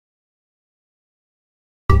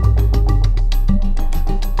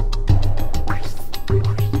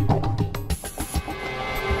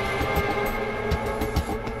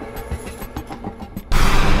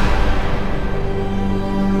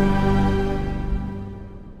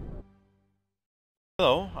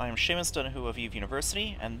Hello, I am Seamus Donoghue of Eve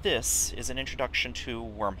University, and this is an introduction to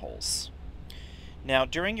Wormholes. Now,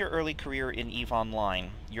 during your early career in EVE Online,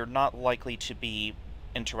 you're not likely to be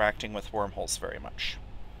interacting with wormholes very much.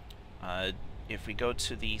 If we go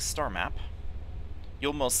to the star map,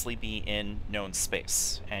 you'll mostly be in known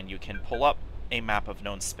space, and you can pull up a map of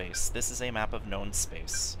known space. This is a map of known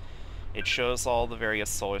space. It shows all the various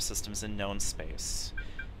solar systems in known space.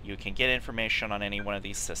 You can get information on any one of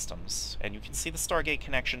these systems, and you can see the Stargate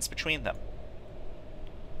connections between them.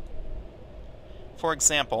 For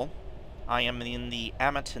example, I am in the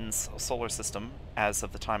Amatins solar system as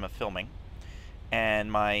of the time of filming,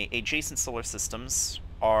 and my adjacent solar systems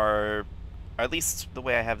are, at least the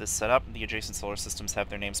way I have this set up, the adjacent solar systems have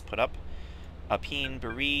their names put up. Apine,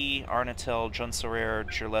 Beri, Arnatel, Junsorer,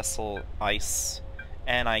 Gerlessel, Ice,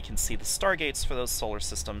 and I can see the stargates for those solar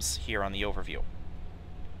systems here on the overview.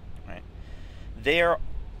 Right. There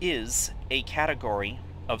is a category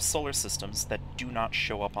of solar systems that do not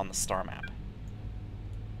show up on the star map,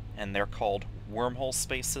 and they're called wormhole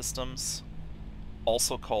space systems,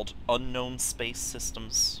 also called unknown space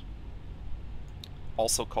systems,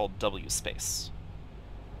 also called W space.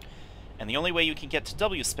 And the only way you can get to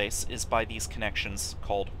W space is by these connections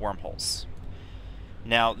called wormholes.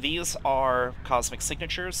 Now, these are cosmic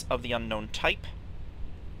signatures of the unknown type.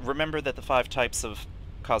 Remember that the 5 types of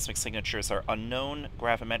cosmic signatures are unknown,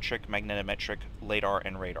 gravimetric, magnetometric, LADAR,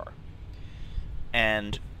 and radar.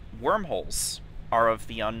 And wormholes are of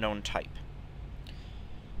the unknown type.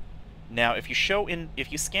 Now, if you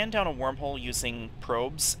scan down a wormhole using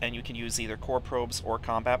probes, and you can use either core probes or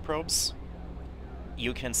combat probes,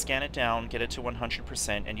 you can scan it down, get it to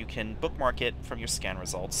 100%, and you can bookmark it from your scan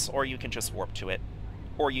results, or you can just warp to it.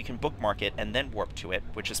 Or you can bookmark it and then warp to it,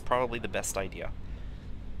 which is probably the best idea.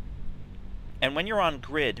 And when you're on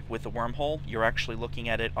grid with the wormhole, you're actually looking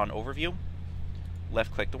at it on overview.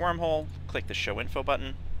 Left-click the wormhole, click the Show Info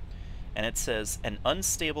button, and it says, an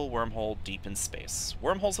unstable wormhole deep in space.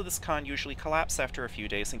 Wormholes of this kind usually collapse after a few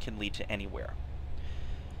days and can lead to anywhere.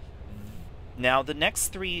 Now, the next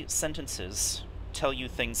 3 sentences tell you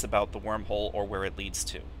things about the wormhole or where it leads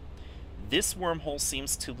to. This wormhole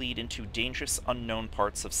seems to lead into dangerous unknown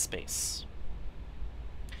parts of space.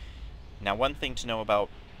 Now, one thing to know about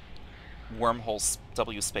wormholes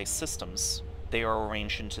W space systems, they are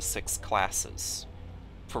arranged into 6 classes,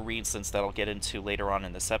 for reasons that I'll get into later on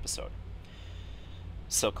in this episode.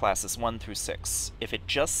 So classes 1 through 6. If it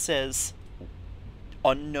just says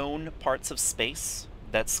unknown parts of space,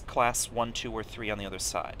 that's class 1, 2, or 3 on the other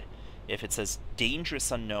side. If it says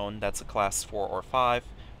dangerous unknown, that's a class 4 or 5.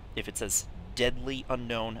 If it says deadly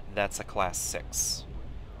unknown, that's a class 6.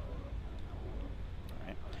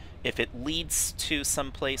 Right. If it leads to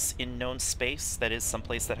someplace in known space, that is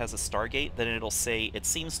someplace that has a stargate, then it'll say it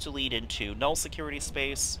seems to lead into null security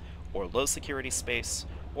space, or low security space,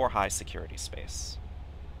 or high security space.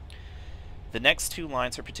 The next 2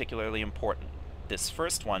 lines are particularly important. This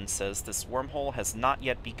first one says this wormhole has not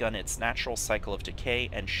yet begun its natural cycle of decay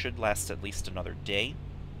and should last at least another day.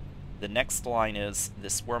 The next line is,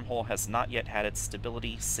 this wormhole has not yet had its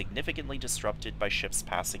stability significantly disrupted by ships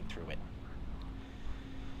passing through it.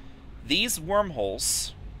 These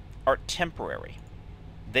wormholes are temporary.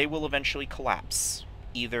 They will eventually collapse,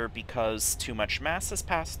 either because too much mass has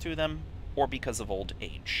passed through them, or because of old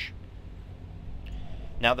age.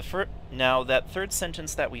 Now, that third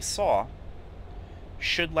sentence that we saw,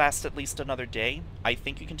 should last at least another day, I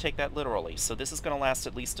think you can take that literally. So this is going to last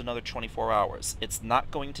at least another 24 hours. It's not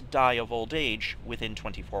going to die of old age within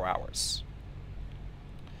 24 hours.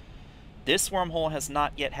 This wormhole has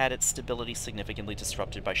not yet had its stability significantly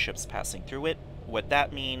disrupted by ships passing through it. What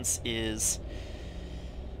that means is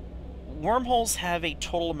wormholes have a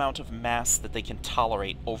total amount of mass that they can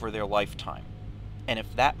tolerate over their lifetime. And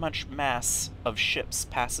if that much mass of ships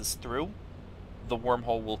passes through, the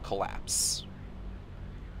wormhole will collapse.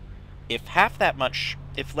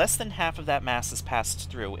 If less than half of that mass is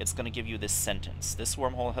passed through, it's going to give you this sentence. This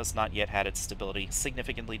wormhole has not yet had its stability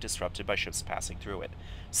significantly disrupted by ships passing through it.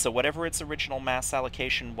 So whatever its original mass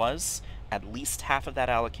allocation was, at least half of that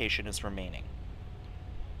allocation is remaining.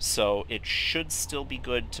 So it should still be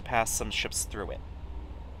good to pass some ships through it.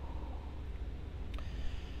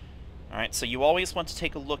 Alright, so you always want to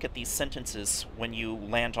take a look at these sentences when you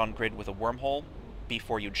land on grid with a wormhole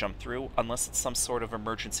before you jump through, unless it's some sort of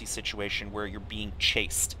emergency situation where you're being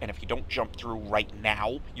chased, and if you don't jump through right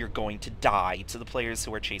now, you're going to die to the players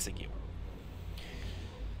who are chasing you.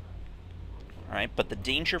 Alright, but the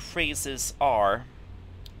danger phrases are,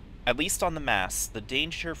 at least on the mass, the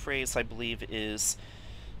danger phrase, I believe, is,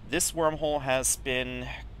 this wormhole has been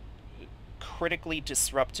critically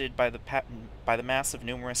disrupted by the mass of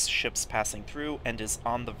numerous ships passing through and is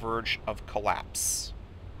on the verge of collapse.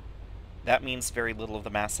 That means very little of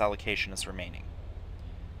the mass allocation is remaining.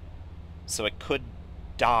 So it could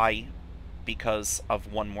die because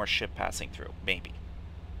of one more ship passing through, maybe.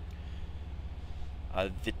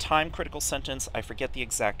 The time critical sentence, I forget the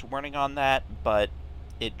exact wording on that, but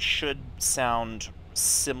it should sound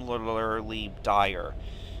similarly dire.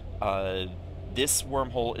 This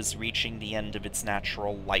wormhole is reaching the end of its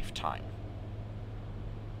natural lifetime.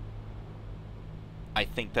 I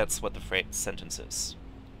think that's what the sentence is.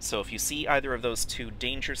 So if you see either of those two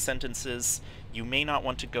danger sentences, you may not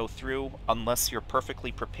want to go through unless you're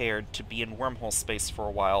perfectly prepared to be in wormhole space for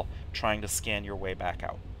a while, trying to scan your way back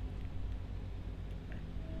out.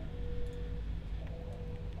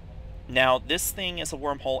 Now, this thing is a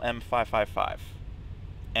wormhole M555,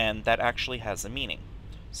 and that actually has a meaning.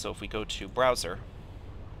 So if we go to browser,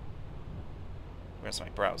 where's my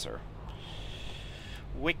browser?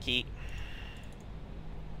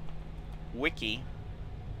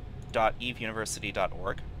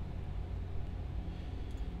 wiki.eveuniversity.org.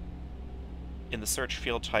 In the search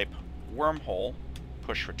field, type wormhole,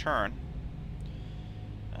 push return.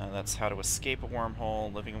 That's how to escape a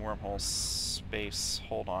wormhole, living in wormhole space.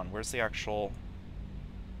 Hold on, where's the actual...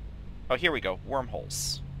 Oh, here we go,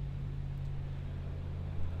 wormholes.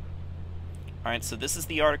 Alright, so this is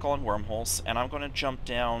the article on wormholes, and I'm going to jump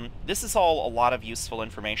down... This is all a lot of useful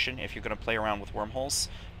information if you're going to play around with wormholes,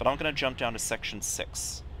 but I'm going to jump down to section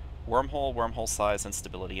 6. Wormhole, wormhole size, and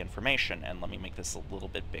stability information, and let me make this a little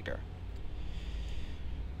bit bigger.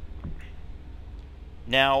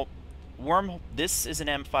 Now, this is an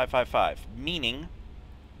M555, meaning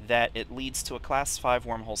that it leads to a Class 5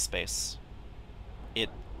 wormhole space.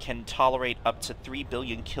 It can tolerate up to 3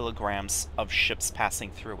 billion kilograms of ships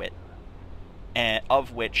passing through it, and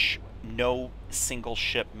of which no single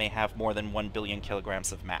ship may have more than 1 billion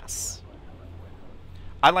kilograms of mass.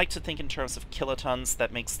 I like to think in terms of kilotons.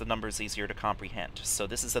 That makes the numbers easier to comprehend. So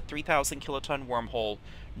this is a 3,000 kiloton wormhole.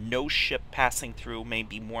 No ship passing through may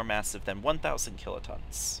be more massive than 1,000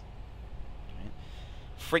 kilotons.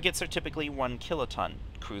 Frigates are typically 1 kiloton,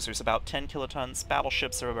 cruisers about 10 kilotons,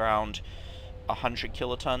 battleships are around 100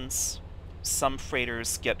 kilotons. Some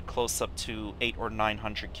freighters get close up to 800 or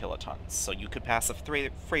 900 kilotons, so you could pass a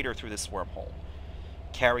freighter through this wormhole.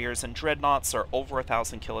 Carriers and dreadnoughts are over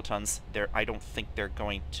 1,000 kilotons. I don't think they're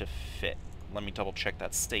going to fit. Let me double check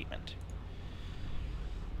that statement.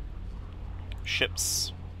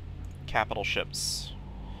 Ships. Capital ships.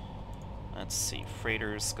 Let's see.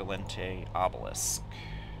 Freighters, Galente, Obelisk.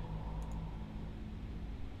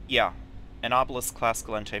 Yeah, an Obelisk-class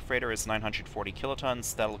Galente freighter is 940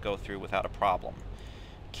 kilotons. That'll go through without a problem.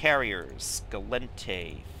 Carriers,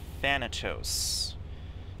 Galente, Thanatos,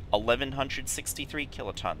 1,163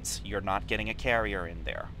 kilotons. You're not getting a carrier in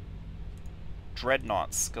there.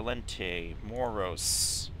 Dreadnoughts, Galente,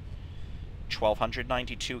 Moros,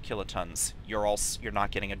 1,292 kilotons. You're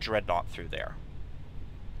not getting a dreadnought through there.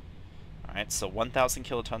 Alright, so 1,000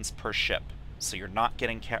 kilotons per ship. So you're not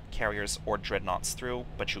getting carriers or dreadnoughts through,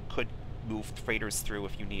 but you could move freighters through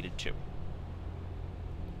if you needed to.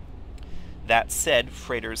 That said,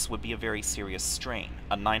 freighters would be a very serious strain.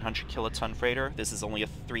 A 900 kiloton freighter, this is only a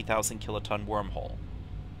 3,000 kiloton wormhole.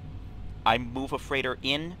 I move a freighter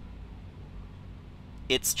in,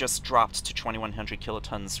 it's just dropped to 2,100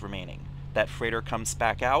 kilotons remaining. That freighter comes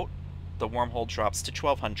back out, the wormhole drops to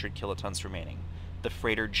 1,200 kilotons remaining. The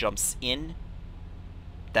freighter jumps in,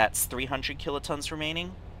 that's 300 kilotons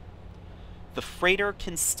remaining. The freighter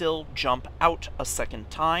can still jump out a second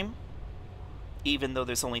time, even though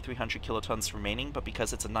there's only 300 kilotons remaining, but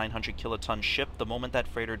because it's a 900 kiloton ship, the moment that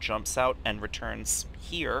freighter jumps out and returns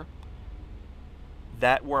here,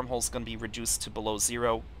 that wormhole's going to be reduced to below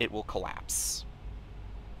 0. It will collapse.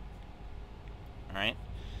 Alright?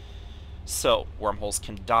 So, wormholes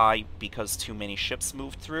can die because too many ships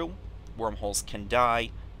moved through. Wormholes can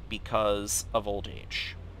die because of old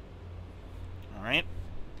age. Alright?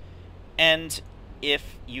 And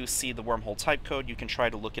if you see the wormhole type code, you can try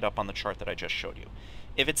to look it up on the chart that I just showed you.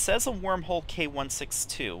 If it says a wormhole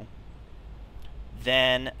K162,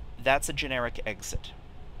 then that's a generic exit.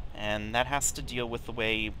 And that has to deal with the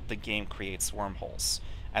way the game creates wormholes.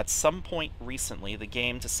 At some point recently, the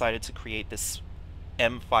game decided to create this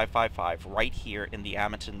M555 right here in the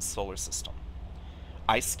Amatin solar system.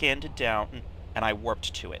 I scanned it down, and I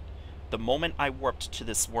warped to it. The moment I warped to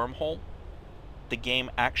this wormhole, the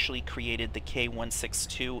game actually created the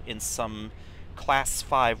K162 in some Class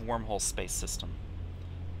 5 wormhole space system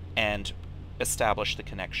and established the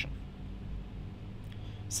connection.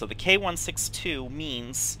 So the K162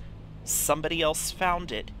 means somebody else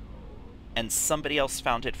found it, and somebody else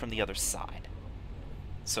found it from the other side.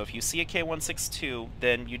 So if you see a K162,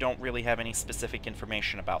 then you don't really have any specific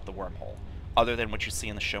information about the wormhole, other than what you see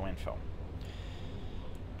in the show info.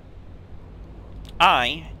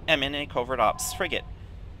 I am in a Covert Ops frigate,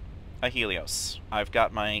 a Helios. I've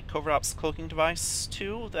got my Covert Ops cloaking device,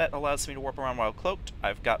 too, that allows me to warp around while cloaked.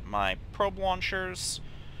 I've got my probe launchers,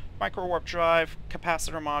 micro warp drive,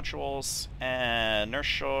 capacitor modules, and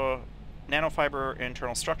inertia, nanofiber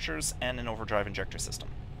internal structures, and an overdrive injector system.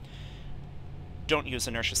 Don't use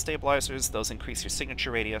inertia stabilizers, those increase your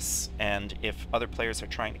signature radius, and if other players are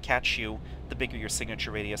trying to catch you, the bigger your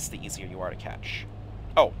signature radius, the easier you are to catch.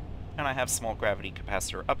 Oh, and I have small gravity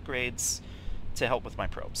capacitor upgrades to help with my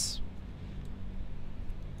probes.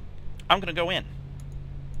 I'm gonna go in.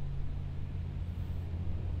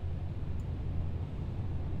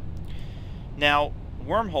 Now,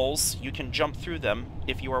 wormholes, you can jump through them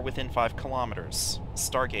if you are within 5 kilometers.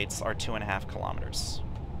 Stargates are 2.5 kilometers.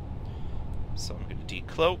 So I'm going to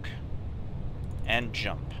decloak and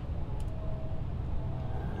jump.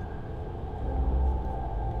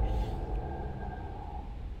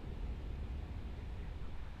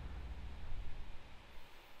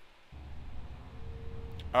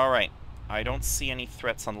 Alright, I don't see any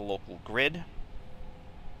threats on the local grid.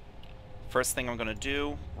 First thing I'm going to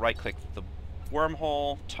do, right-click the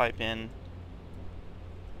wormhole, type in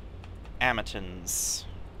Amatins.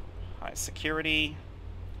 High security,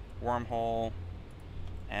 wormhole,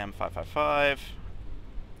 M555.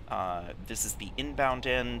 This is the inbound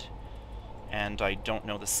end, and I don't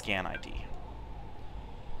know the scan ID.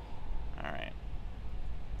 Alright.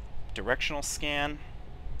 Directional scan.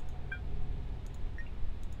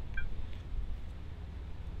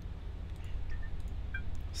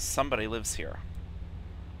 Somebody lives here.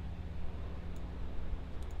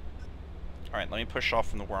 Alright, let me push off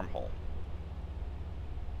from the wormhole.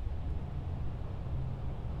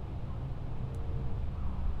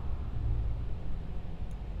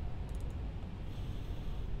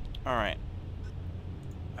 Alright.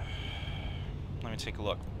 Let me take a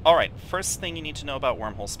look. Alright, first thing you need to know about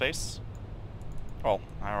wormhole space. Well,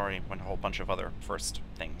 I already went a whole bunch of other first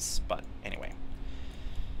things, but anyway.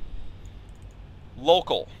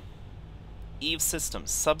 Local. Eve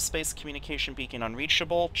systems. Subspace communication beacon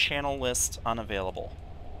unreachable. Channel list unavailable.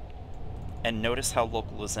 And notice how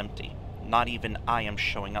local is empty. Not even I am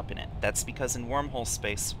showing up in it. That's because in wormhole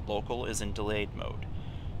space, local is in delayed mode.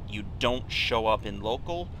 You don't show up in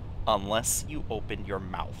local unless you open your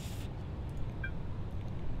mouth.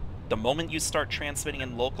 The moment you start transmitting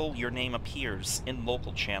in local, your name appears in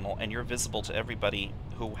local channel and you're visible to everybody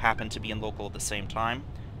who happen to be in local at the same time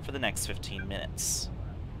for the next 15 minutes.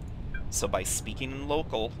 So by speaking in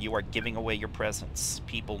local, you are giving away your presence.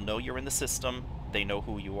 People know you're in the system, they know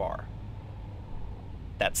who you are.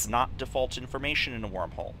 That's not default information in a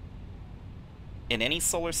wormhole. In any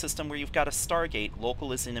solar system where you've got a Stargate,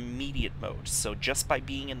 local is in immediate mode, so just by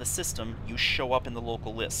being in the system, you show up in the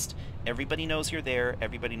local list. Everybody knows you're there,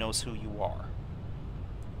 everybody knows who you are.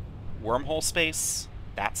 Wormhole space,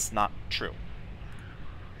 that's not true.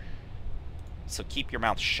 So keep your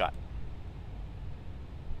mouth shut.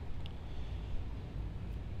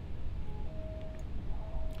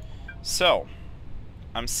 So,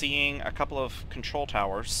 I'm seeing a couple of control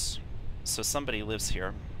towers, so somebody lives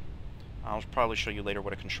here. I'll probably show you later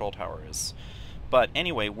what a control tower is. But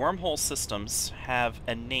anyway, wormhole systems have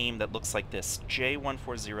a name that looks like this,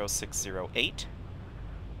 J140608.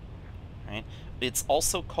 Right? It's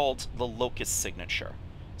also called the locus signature.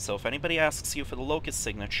 So if anybody asks you for the locus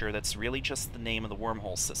signature, that's really just the name of the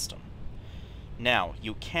wormhole system. Now,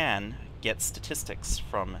 you can get statistics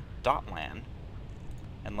from .lan,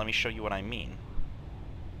 and let me show you what I mean.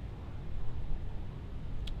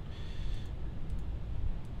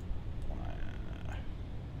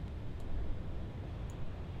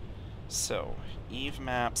 So,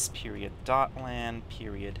 evemaps period .lan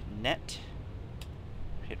period net.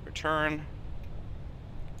 Hit return.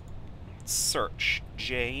 Search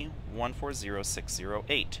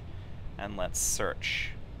J140608. And let's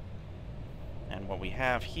search. And what we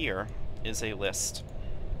have here is a list.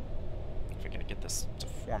 If I can get this to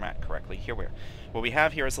format correctly, what we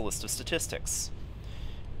have here is a list of statistics.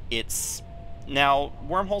 Now,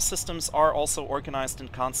 wormhole systems are also organized in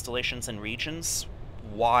constellations and regions.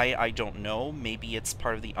 Why, I don't know. Maybe it's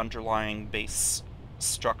part of the underlying base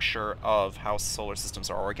structure of how solar systems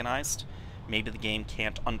are organized. Maybe the game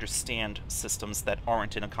can't understand systems that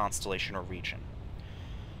aren't in a constellation or region.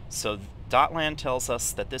 So .lan tells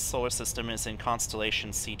us that this solar system is in constellation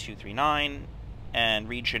C239 and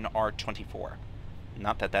region R24.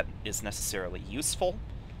 Not that that is necessarily useful,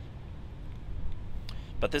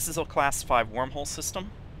 But this is a Class 5 wormhole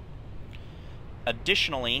system.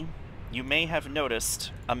 Additionally, you may have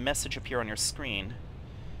noticed a message appear on your screen.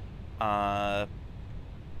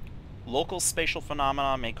 Local spatial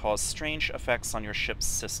phenomena may cause strange effects on your ship's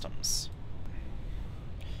systems.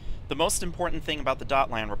 The most important thing about the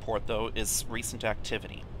Dotlan report, though, is recent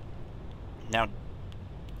activity. Now,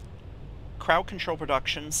 Crowd Control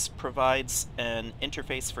Productions provides an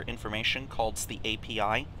interface for information called the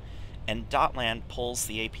API, and Dotlan pulls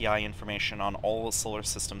the API information on all the solar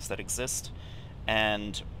systems that exist,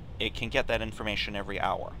 and it can get that information every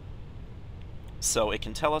hour. So it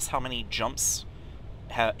can tell us how many jumps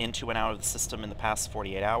into and out of the system in the past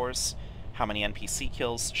 48 hours, how many NPC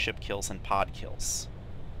kills, ship kills, and pod kills.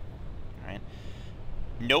 Alright.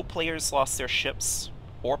 No players lost their ships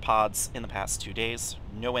or pods in the past 2 days.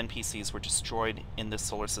 No NPCs were destroyed in this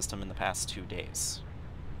solar system in the past 2 days.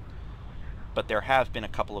 But there have been a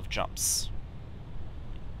couple of jumps.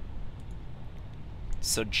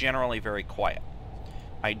 So generally very quiet.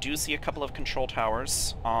 I do see a couple of control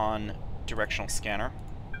towers on directional scanner.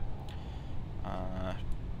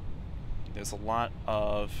 There's a lot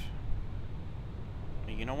of...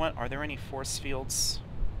 You know what? Are there any force fields?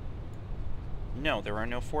 No, there are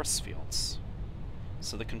no force fields.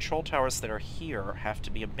 So the control towers that are here have to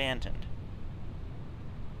be abandoned.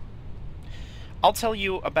 I'll tell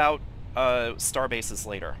you about starbases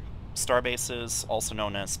later. Starbases, also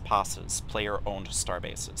known as POSs, player-owned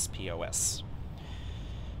starbases, POS.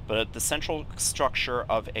 But the central structure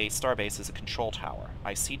of a starbase is a control tower.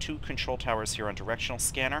 I see 2 control towers here on directional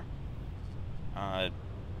scanner,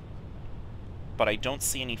 but I don't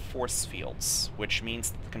see any force fields, which means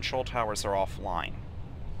that the control towers are offline,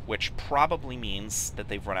 which probably means that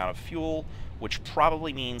they've run out of fuel, which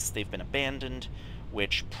probably means they've been abandoned,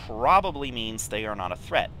 which probably means they are not a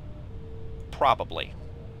threat. Probably.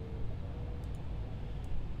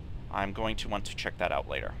 I'm going to want to check that out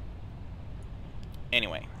later.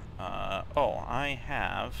 Anyway, oh, I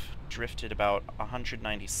have drifted about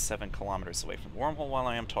 197 kilometers away from the wormhole while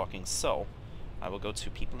I am talking, so I will go to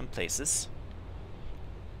People and Places.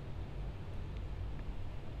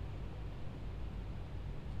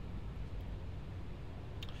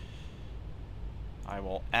 I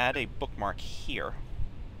will add a bookmark here.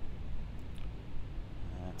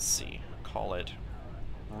 Let's see, call it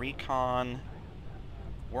Recon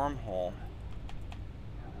Wormhole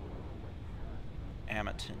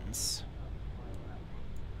Amatins.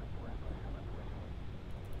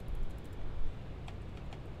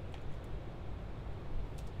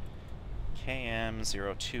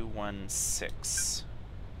 KM0216.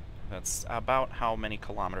 That's about how many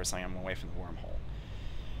kilometers I am away from the wormhole.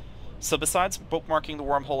 So besides bookmarking the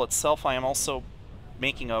wormhole itself, I am also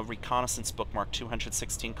making a reconnaissance bookmark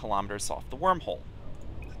 216 kilometers off the wormhole.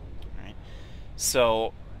 Alright.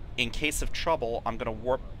 So, in case of trouble, I'm going to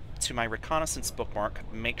warp to my reconnaissance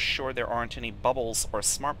bookmark, make sure there aren't any bubbles or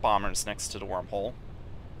smart bombers next to the wormhole,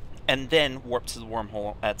 and then warp to the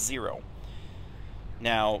wormhole at 0.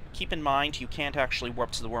 Now, keep in mind, you can't actually warp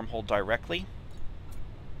to the wormhole directly.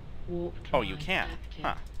 Oh, you can.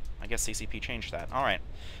 Huh. I guess CCP changed that. Alright.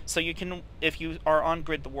 So you can, if you are on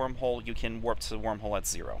grid the wormhole, you can warp to the wormhole at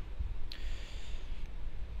 0.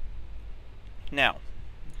 Now,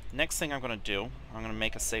 next thing I'm going to do, I'm going to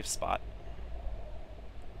make a safe spot.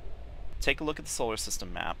 Take a look at the solar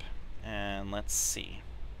system map, and let's see.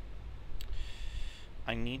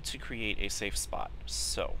 I need to create a safe spot,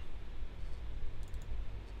 so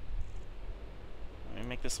let me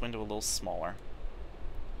make this window a little smaller.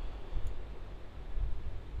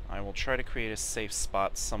 I will try to create a safe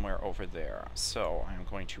spot somewhere over there. So I'm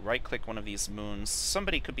going to right-click one of these moons.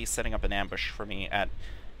 Somebody could be setting up an ambush for me at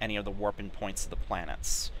any of the warp-in points of the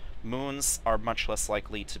planets. Moons are much less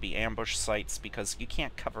likely to be ambush sites because you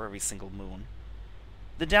can't cover every single moon.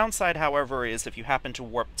 The downside, however, is if you happen to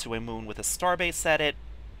warp to a moon with a starbase at it,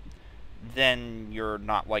 then you're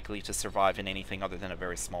not likely to survive in anything other than a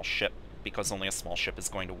very small ship, because only a small ship is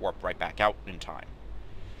going to warp right back out in time.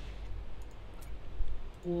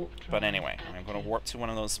 But anyway, I'm going to warp to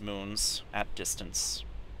one of those moons at distance.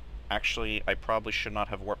 Actually, I probably should not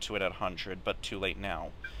have warped to it at 100, but too late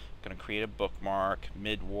now. I'm going to create a bookmark,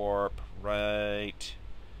 mid-warp, right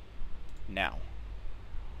now.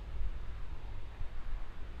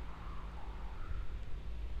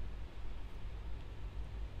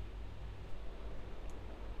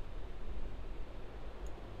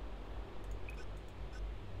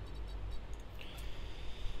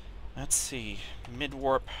 Let's see,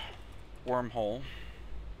 mid-warp wormhole.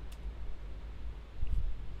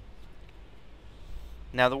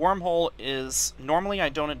 Now, the wormhole is... Normally, I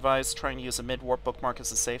don't advise trying to use a mid-warp bookmark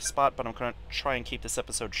as a safe spot, but I'm going to try and keep this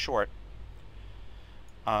episode short.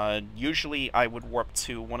 Usually, I would warp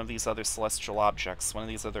to one of these other celestial objects, one of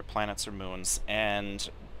these other planets or moons, and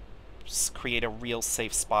create a real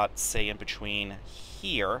safe spot, say, in between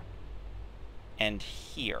here and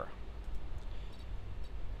here.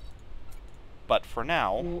 But for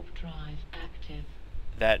now, warp drive active.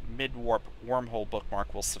 That mid-warp wormhole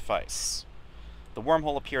bookmark will suffice. The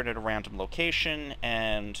wormhole appeared at a random location,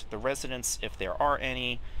 and the residents, if there are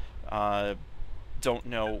any, don't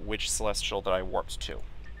know which celestial that I warped to.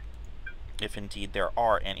 If indeed there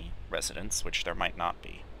are any residents, which there might not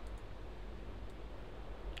be.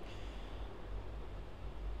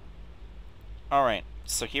 Alright,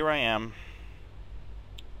 so here I am.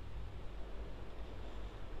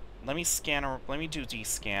 Let me do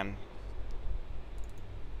D-scan.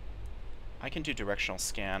 I can do directional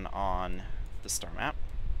scan on the star map.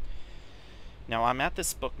 Now I'm at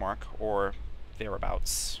this bookmark, or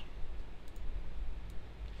thereabouts.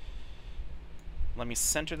 Let me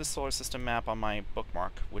center the solar system map on my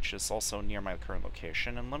bookmark, which is also near my current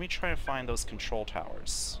location, and let me try to find those control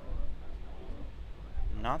towers.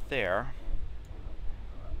 Not there.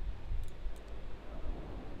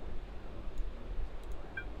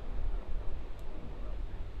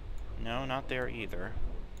 No, not there either.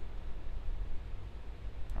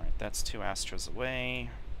 Alright, that's 2 astros away.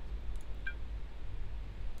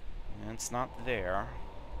 And it's not there.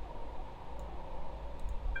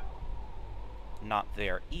 Not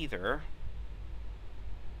there either.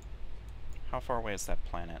 How far away is that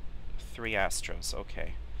planet? 3 astros,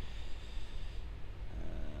 okay.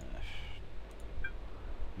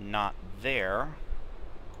 Not there.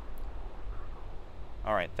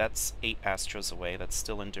 Alright, that's 8 astros away. That's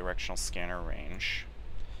still in directional scanner range.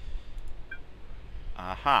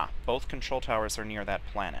 Aha! Both control towers are near that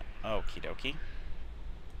planet. Okie dokie.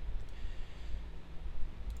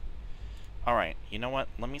 Alright, you know what?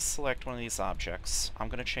 Let me select one of these objects. I'm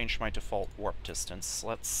going to change my default warp distance.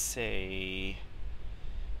 Let's say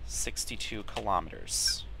 62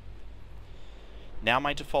 kilometers. Now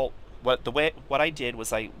my default... What I did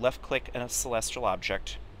was I left-click a celestial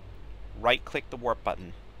object, right-click the warp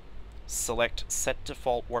button, select Set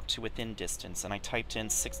Default Warp to Within Distance, and I typed in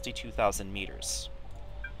 62,000 meters.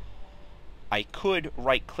 I could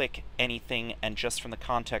right-click anything and just from the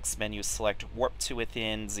context menu select Warp to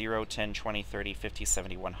Within 0, 10, 20, 30, 50,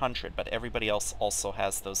 70, 100, but everybody else also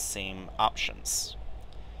has those same options.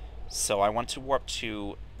 So I want to warp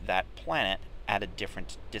to that planet at a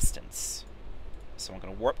different distance. So I'm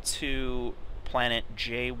going to warp to planet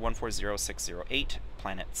J140608,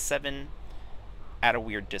 planet 7, at a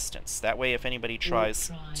weird distance. That way if anybody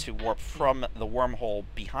tries to warp from the wormhole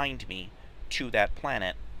behind me to that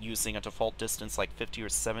planet, using a default distance like 50 or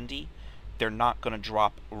 70, they're not going to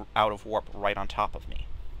drop out of warp right on top of me,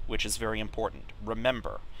 which is very important.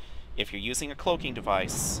 Remember, if you're using a cloaking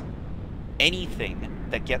device, anything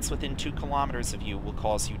that gets within 2 kilometers of you will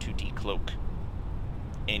cause you to decloak.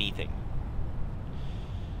 Anything.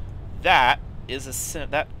 That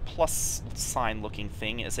plus sign looking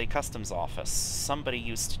thing is a customs office. Somebody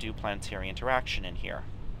used to do planetary interaction in here.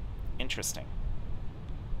 Interesting.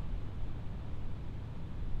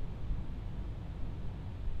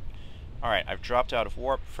 Alright, I've dropped out of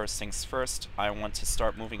warp. First things first, I want to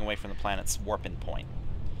start moving away from the planet's warp-in point.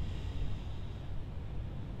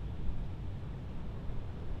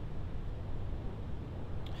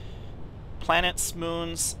 Planets,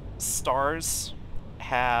 moons, stars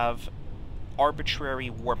have arbitrary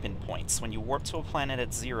warp-in points. When you warp to a planet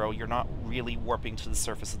at 0, you're not really warping to the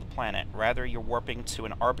surface of the planet. Rather, you're warping to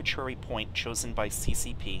an arbitrary point chosen by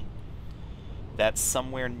CCP that's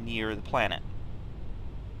somewhere near the planet.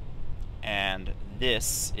 And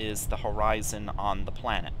this is the horizon on the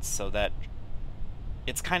planet, so that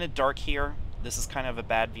it's kind of dark here. This is kind of a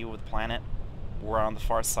bad view of the planet. We're on the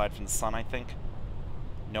far side from the sun, I think.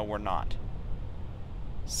 No, we're not.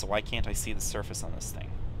 So why can't I see the surface on this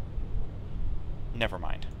thing? Never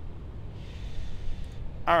mind.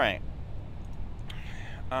 Alright.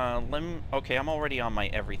 Okay, I'm already on my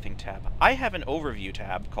Everything tab. I have an Overview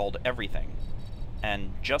tab called Everything.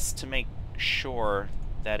 And just to make sure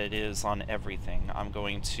that it is on everything, I'm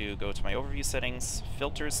going to go to my Overview settings,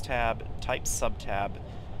 Filters tab, Type Subtab,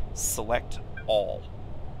 select All.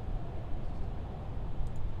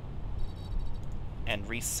 And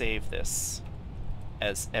resave this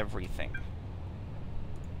as Everything.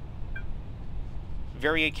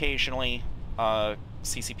 Very occasionally,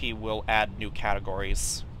 CCP will add new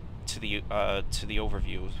categories to the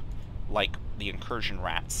overview, like the incursion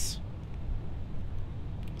rats.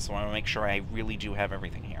 So I want to make sure I really do have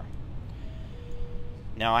everything here.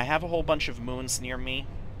 Now, I have a whole bunch of moons near me.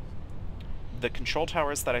 The control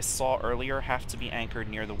towers that I saw earlier have to be anchored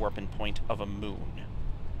near the warp-in point of a moon.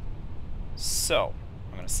 So,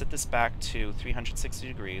 I'm going to set this back to 360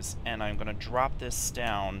 degrees, and I'm going to drop this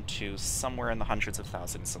down to somewhere in the hundreds of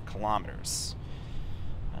thousands of kilometers.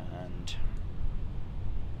 And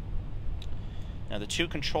now the two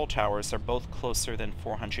control towers are both closer than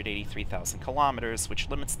 483,000 kilometers, which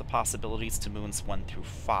limits the possibilities to moons 1 through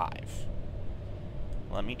 5.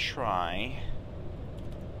 Let me try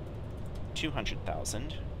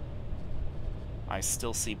 200,000. I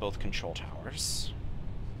still see both control towers,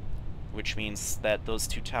 which means that those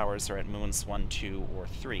two towers are at moons 1, 2, or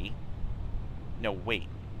 3. No, wait.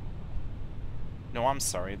 No, I'm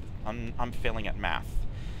sorry. I'm failing at math.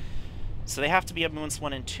 So they have to be at moons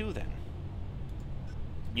 1 and 2 then.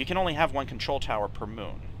 You can only have one control tower per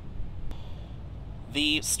moon.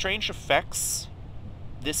 The strange effects,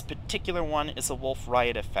 this particular one is a Wolf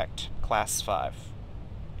Riot effect, class 5.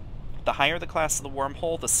 The higher the class of the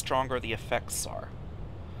wormhole, the stronger the effects are.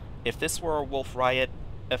 If this were a Wolf Riot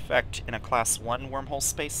effect in a class 1 wormhole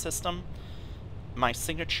space system, my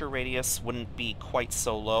signature radius wouldn't be quite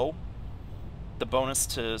so low, the bonus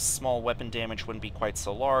to small weapon damage wouldn't be quite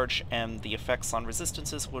so large, and the effects on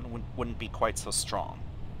resistances wouldn't be quite so strong.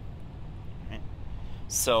 Right?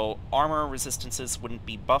 So armor resistances wouldn't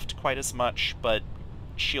be buffed quite as much, but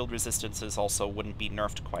shield resistances also wouldn't be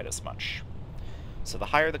nerfed quite as much. So the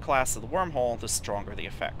higher the class of the wormhole, the stronger the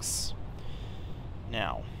effects.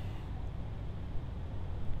 Now,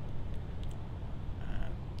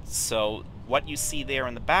 so what you see there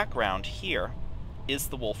in the background here is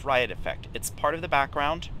the Wolf Riot effect. It's part of the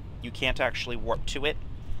background, you can't actually warp to it,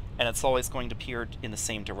 and it's always going to appear in the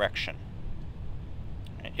same direction.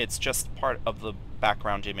 It's just part of the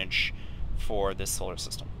background image for this solar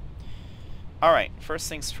system. Alright, first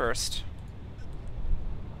things first.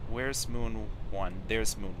 Where's Moon 1?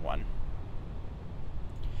 There's Moon 1.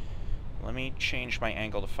 Let me change my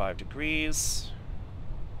angle to 5 degrees.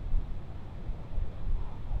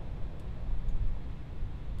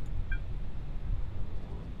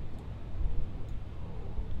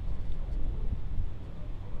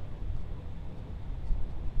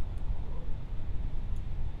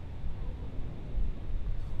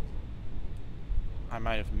 I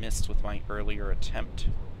might have missed with my earlier attempt.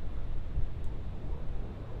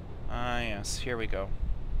 Ah, yes, here we go.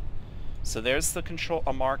 So there's the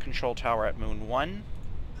Amar control tower at Moon 1,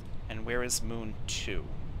 and where is Moon 2?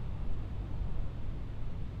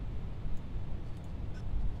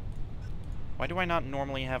 Why do I not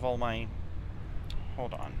normally have all my...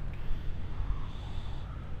 Hold on.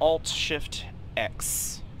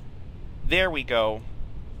 Alt-Shift-X. There we go.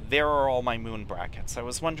 There are all my moon brackets. I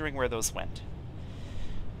was wondering where those went.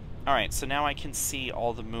 Alright, so now I can see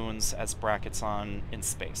all the moons as brackets in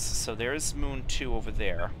space. So there's Moon 2 over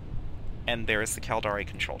there, and there's the Caldari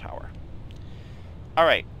control tower.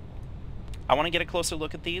 Alright, I want to get a closer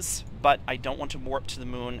look at these, but I don't want to warp to the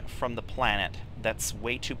moon from the planet. That's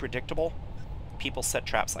way too predictable. People set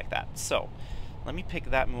traps like that. So, let me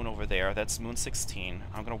pick that moon over there. That's Moon 16.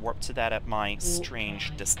 I'm going to warp to that at my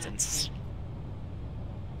strange distance.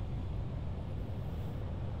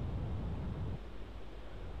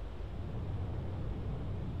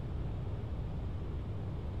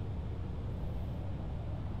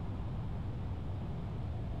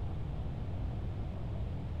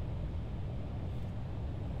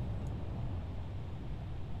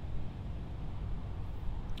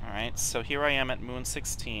 Alright, so here I am at Moon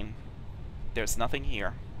 16. There's nothing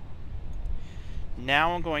here.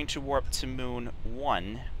 Now I'm going to warp to Moon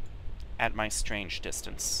 1 at my strange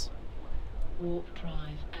distance. Warp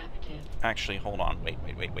drive active. Actually, hold on. Wait.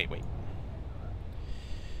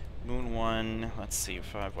 Moon 1, let's see,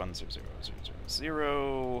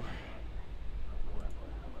 510000.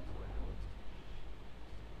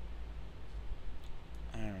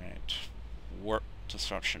 Alright. Warp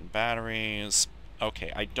disruption batteries.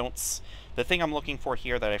 Okay, the thing I'm looking for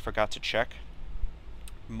here that I forgot to check,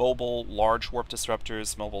 mobile large warp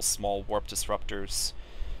disruptors, mobile small warp disruptors,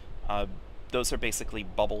 those are basically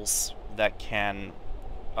bubbles that can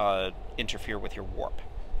interfere with your warp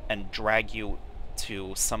and drag you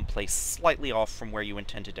to some place slightly off from where you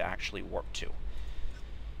intended to actually warp to.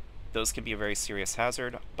 Those can be a very serious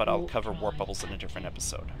hazard, but I'll cover warp bubbles in a different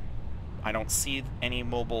episode. I don't see any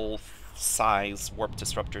mobile size warp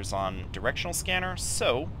disruptors on directional scanner,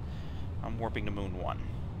 so I'm warping to Moon 1.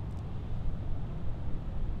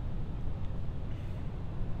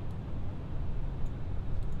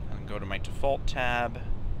 And go to my default tab.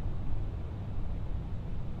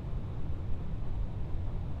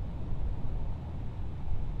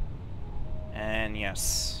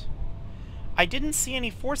 Yes. I didn't see any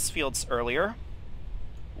force fields earlier,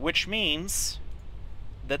 which means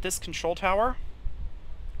that this control tower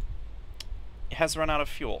has run out of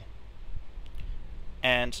fuel.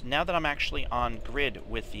 And now that I'm actually on grid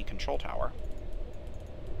with the control tower,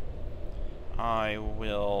 I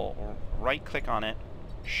will right-click on it,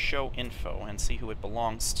 show info, and see who it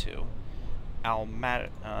belongs to.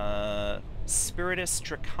 Spiritus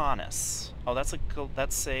Draconis. Oh, that's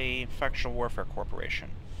a factional warfare corporation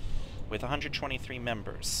with 123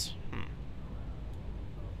 members.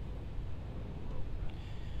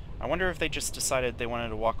 I wonder if they just decided they wanted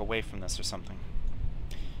to walk away from this or something.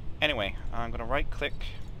 Anyway, I'm going to right-click,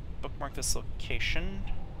 bookmark this location,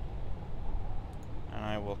 and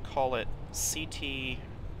I will call it CT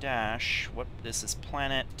dash, this is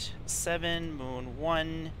planet 7, moon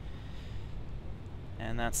 1,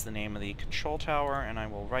 and that's the name of the control tower, and I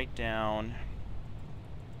will write down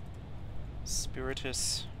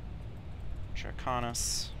Spiritus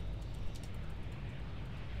Draconis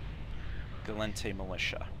Galente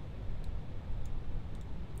Militia.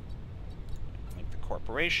 Link the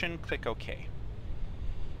corporation, click OK.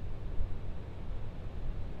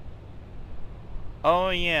 Oh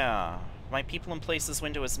yeah, my people and places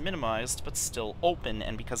window is minimized, but still open,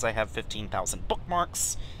 and because I have 15,000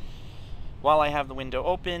 bookmarks, while I have the window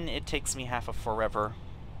open, it takes me half a forever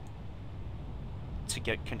to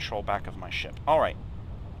get control back of my ship. Alright.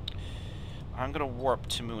 I'm going to warp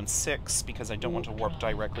to Moon 6, because I don't want to warp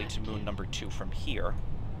directly to Moon number 2 from here.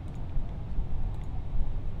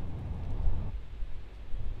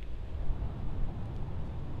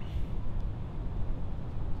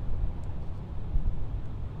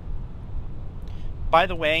 By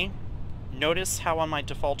the way, notice how on my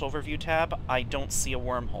default overview tab, I don't see a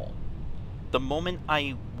wormhole. The moment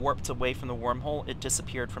I warped away from the wormhole, it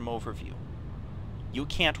disappeared from overview. You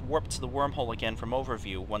can't warp to the wormhole again from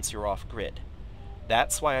overview once you're off grid.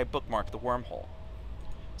 That's why I bookmarked the wormhole.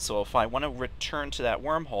 So if I want to return to that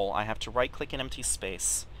wormhole, I have to right-click an empty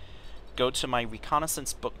space, go to my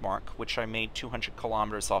reconnaissance bookmark, which I made 200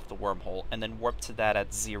 kilometers off the wormhole, and then warp to that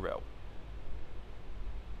at 0.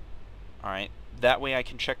 Alright, that way I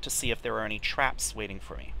can check to see if there are any traps waiting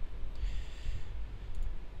for me.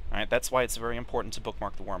 Alright, that's why it's very important to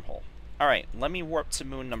bookmark the wormhole. Alright, let me warp to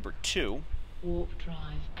moon number 2. Warp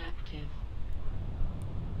drive active.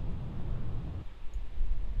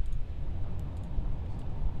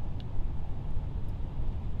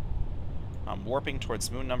 I'm warping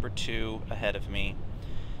towards moon number 2 ahead of me.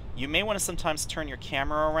 You may want to sometimes turn your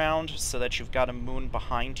camera around so that you've got a moon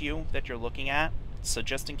behind you that you're looking at. So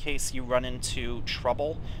just in case you run into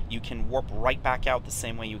trouble, you can warp right back out the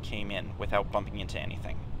same way you came in without bumping into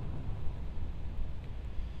anything.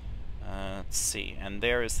 Let's see, and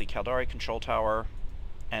there is the Caldari control tower,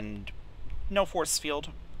 and no force field.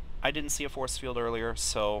 I didn't see a force field earlier,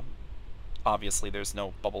 so obviously there's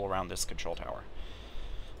no bubble around this control tower.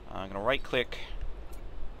 I'm going to right-click,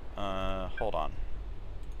 hold on,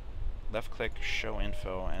 left-click, show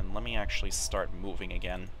info, and let me actually start moving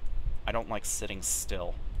again. I don't like sitting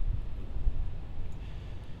still.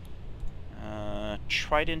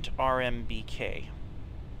 Trident RMBK.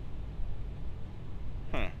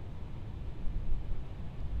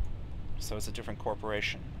 So it's a different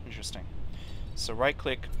corporation. Interesting. So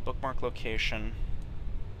right-click, bookmark location.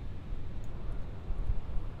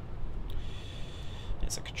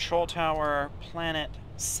 It's a control tower, planet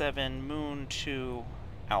 7, moon 2,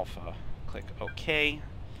 alpha. Click OK.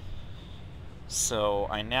 So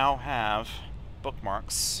I now have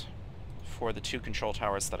bookmarks for the 2 control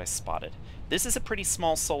towers that I spotted. This is a pretty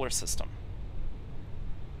small solar system.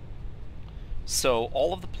 So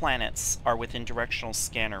all of the planets are within directional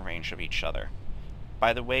scanner range of each other.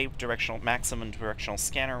 By the way, maximum directional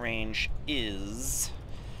scanner range is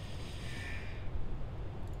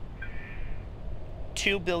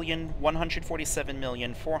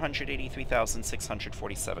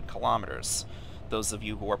 2,147,483,647 kilometers. Those of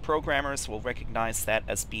you who are programmers will recognize that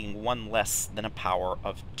as being 1 less than a power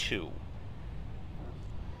of 2.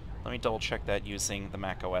 Let me double check that using the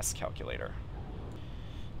macOS calculator.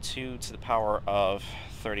 2 to the power of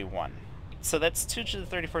 31. So that's 2 to the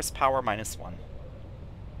 31st power minus 1.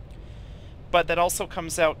 But that also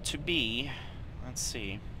comes out to be, let's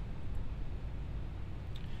see,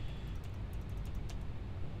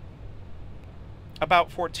 about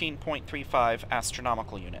 14.35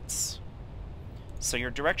 astronomical units. So your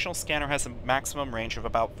directional scanner has a maximum range of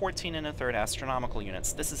about 14 1/3 astronomical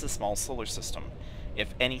units. This is a small solar system.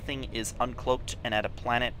 If anything is uncloaked and at a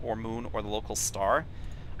planet or moon or the local star,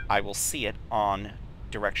 I will see it on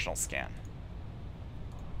directional scan.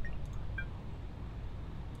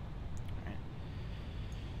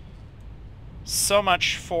 So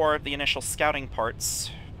much for the initial scouting parts.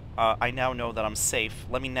 I now know that I'm safe.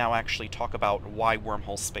 Let me now actually talk about why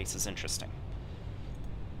wormhole space is interesting.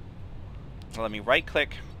 Let me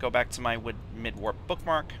right-click, go back to my mid-warp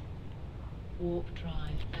bookmark, Warp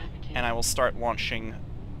drive active. and I will start launching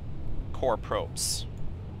core probes.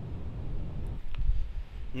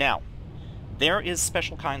 Now, there is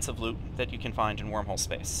special kinds of loot that you can find in wormhole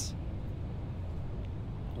space,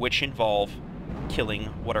 which involve killing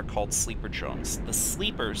what are called sleeper drones. The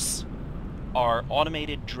sleepers are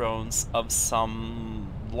automated drones of some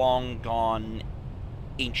long-gone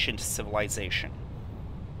ancient civilization,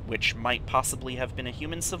 which might possibly have been a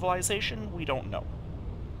human civilization, we don't know.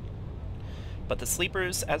 But the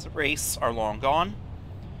sleepers, as a race, are long gone.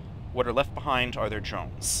 What are left behind are their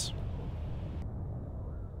drones.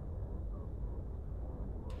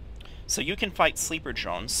 So you can fight sleeper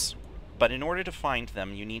drones, but in order to find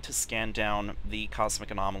them, you need to scan down the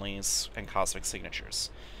cosmic anomalies and cosmic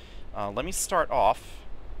signatures. Let me start off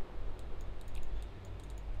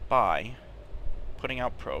by putting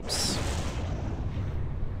out probes.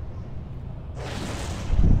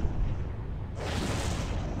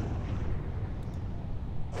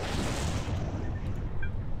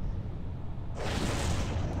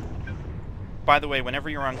 By the way, whenever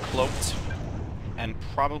you're uncloaked, and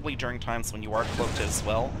probably during times when you are cloaked as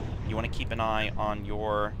well, you want to keep an eye on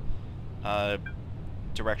your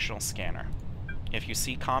directional scanner. If you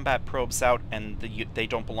see combat probes out and they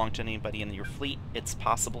don't belong to anybody in your fleet, it's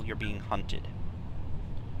possible you're being hunted.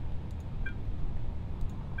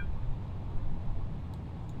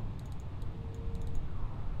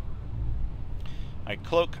 I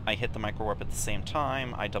cloak, I hit the microwarp at the same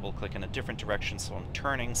time, I double-click in a different direction so I'm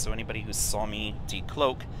turning, so anybody who saw me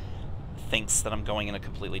decloak thinks that I'm going in a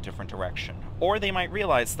completely different direction. Or they might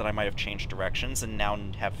realize that I might have changed directions and now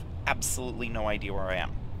have absolutely no idea where I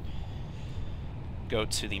am. Go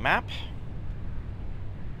to the map.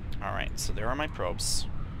 Alright, so there are my probes.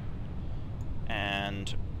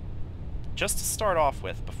 And just to start off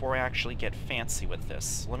with, before I actually get fancy with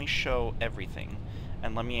this, let me show everything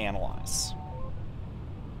and let me analyze.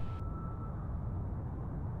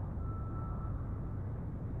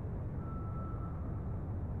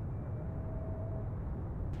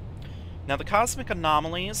 Now, the cosmic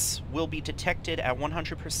anomalies will be detected at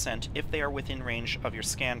 100% if they are within range of your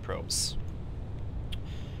scan probes.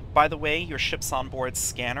 By the way, your ship's onboard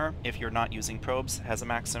scanner, if you're not using probes, has a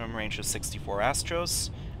maximum range of 64 astros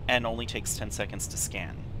and only takes 10 seconds to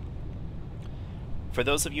scan. For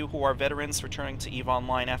those of you who are veterans returning to EVE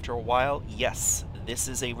Online after a while, yes, this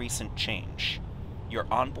is a recent change. Your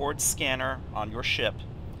onboard scanner on your ship,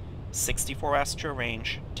 64 astro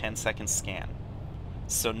range, 10 seconds scan.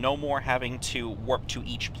 So no more having to warp to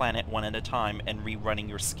each planet one at a time and rerunning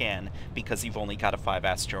your scan because you've only got a 5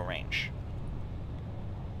 astro range.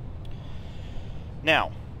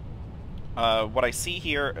 Now, what I see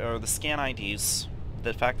here are the scan IDs,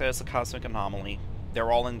 the fact that it's a cosmic anomaly,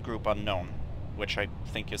 they're all in group unknown, which I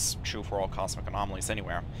think is true for all cosmic anomalies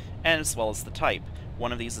anywhere, and as well as the type.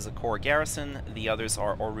 One of these is a core garrison, the others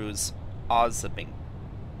are Oruz Azabniks.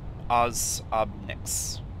 Oruz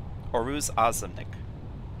Azabnik.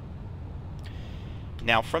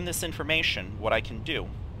 Now, from this information, what I can do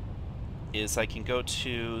is I can go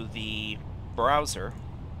to the browser,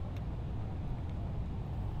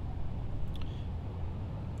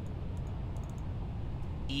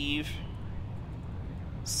 EVE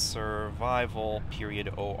survival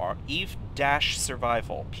period OR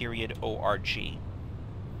EVE-survival period ORG.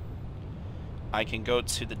 I can go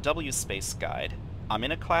to the W space guide. I'm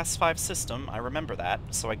in a class 5 system, I remember that,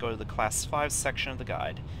 so I go to the class 5 section of the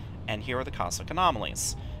guide, and here are the cosmic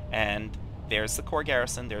anomalies. And there's the core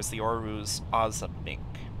garrison, there's the Oruz Azabnik.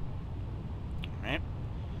 Alright?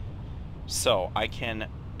 So I can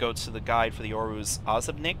go to the guide for the Oruz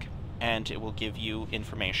Azabnik, and it will give you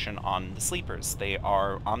information on the sleepers. They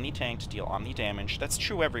are omni-tanked, deal omni-damage. That's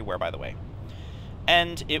true everywhere, by the way.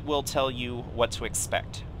 And it will tell you what to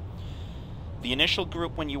expect. The initial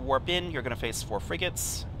group, when you warp in, you're going to face 4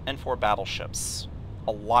 frigates and 4 battleships.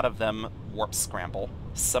 A lot of them warp scramble.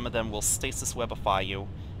 Some of them will stasis webify you,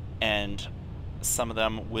 and some of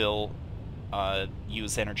them will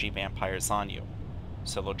use energy vampires on you.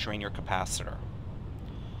 So they'll drain your capacitor.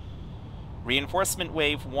 Reinforcement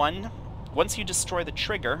Wave 1, once you destroy the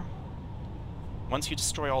trigger, once you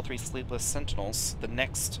destroy all 3 Sleepless Sentinels, the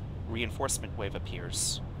next reinforcement wave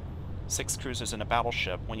appears. 6 cruisers and a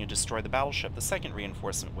battleship. When you destroy the battleship, the second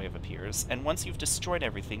reinforcement wave appears, and once you've destroyed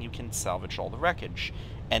everything, you can salvage all the wreckage.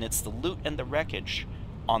 And it's the loot and the wreckage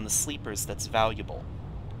on the sleepers that's valuable.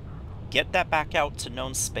 Get that back out to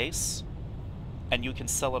known space, and you can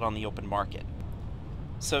sell it on the open market.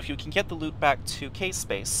 So if you can get the loot back to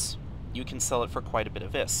K-Space, you can sell it for quite a bit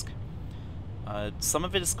of ISK. Some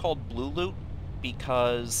of it is called blue loot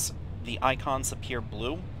because the icons appear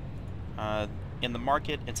blue. In the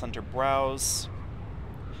market, it's under Browse,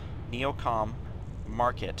 Neocom,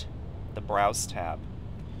 Market, the Browse tab,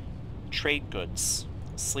 Trade Goods,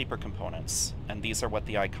 Sleeper Components, and these are what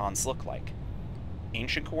the icons look like.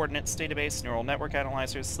 Ancient Coordinates Database, Neural Network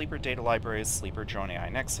Analyzers, Sleeper Data Libraries, Sleeper Drone AI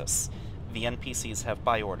Nexus. The NPCs have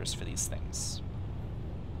buy orders for these things.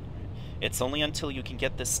 It's only until you can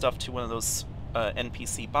get this stuff to one of those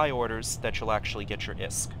NPC buy orders that you'll actually get your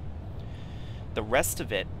ISK. The rest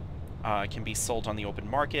of it can be sold on the open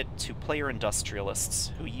market to player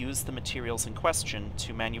industrialists who use the materials in question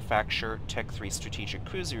to manufacture Tech 3 strategic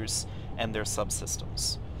cruisers and their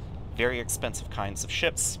subsystems. Very expensive kinds of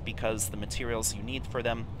ships because the materials you need for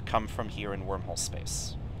them come from here in Wormhole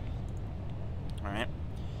space. Alright.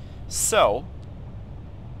 So,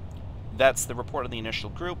 that's the report of the initial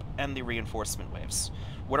group and the reinforcement waves.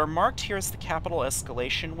 What are marked here as the capital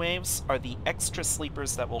escalation waves are the extra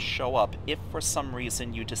sleepers that will show up if for some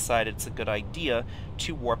reason you decide it's a good idea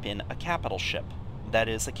to warp in a capital ship, that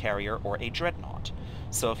is a carrier or a dreadnought.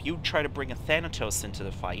 So if you try to bring a Thanatos into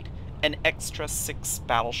the fight, an extra 6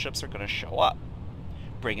 battleships are going to show up.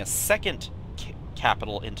 Bring a second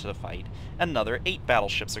capital into the fight, another 8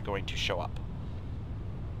 battleships are going to show up.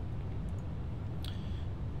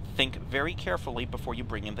 Think very carefully before you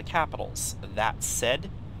bring in the capitals. That said,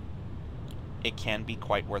 it can be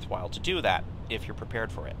quite worthwhile to do that if you're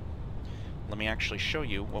prepared for it. Let me actually show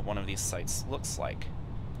you what one of these sites looks like.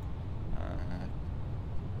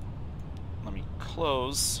 Let me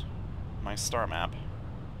close my star map.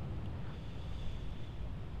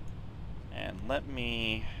 And let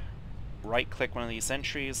me right-click one of these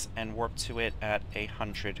entries and warp to it at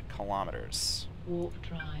 100 kilometers. Warp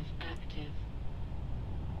drive active.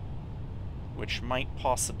 Which might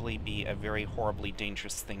possibly be a very horribly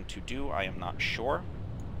dangerous thing to do, I am not sure.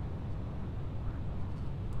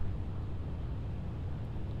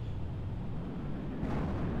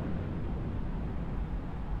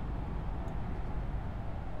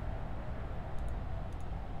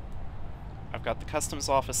 I've got the customs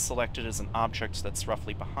office selected as an object that's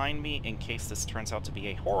roughly behind me in case this turns out to be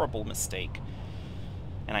a horrible mistake.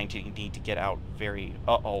 And I need to get out very...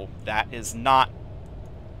 Uh-oh, that is not...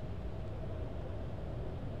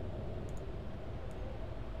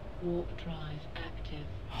 Warp drive active.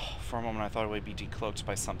 For a moment I thought it would be decloaked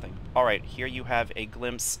by something. Alright, here you have a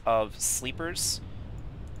glimpse of sleepers,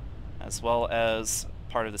 as well as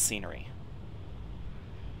part of the scenery.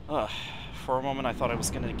 Ugh. For a moment I thought I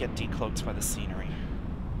was going to get decloaked by the scenery.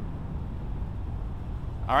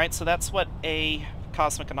 Alright, so that's what a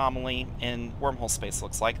cosmic anomaly in wormhole space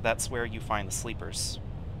looks like. That's where you find the sleepers.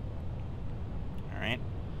 Alright.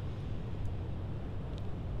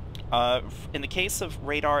 In the case of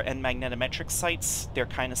radar and magnetometric sites, they're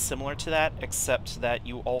kind of similar to that, except that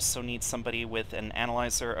you also need somebody with an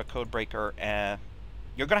analyzer, a codebreaker,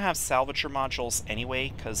 you're going to have salvager modules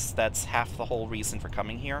anyway, because that's half the whole reason for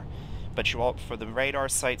coming here. But for the radar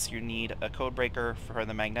sites, you need a codebreaker. For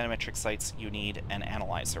the magnetometric sites, you need an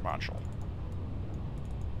analyzer module.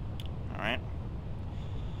 Alright.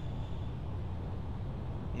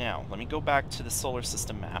 Now, let me go back to the solar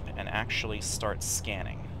system map and actually start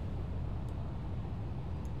scanning.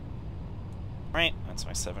 Right, that's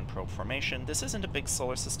my 7 probe formation. This isn't a big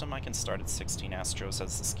solar system. I can start at 16 astros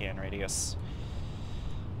as the scan radius.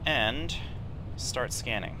 And start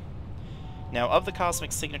scanning. Now, of the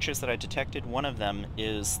cosmic signatures that I detected, one of them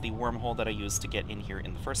is the wormhole that I used to get in here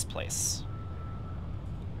in the first place.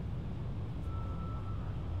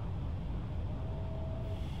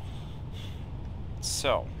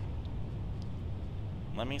 So,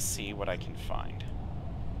 let me see what I can find.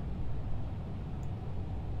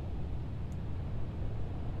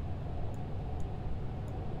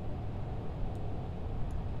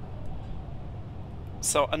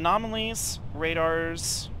 So, anomalies,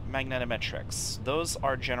 radars, magnetometrics. Those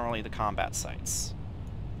are generally the combat sites.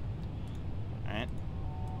 Alright.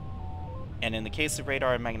 And in the case of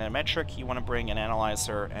radar and magnetometric, you want to bring an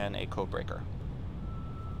analyzer and a codebreaker.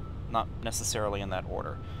 Not necessarily in that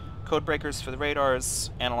order. Codebreakers for the radars,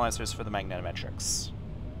 analyzers for the magnetometrics.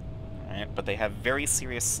 Alright, but they have very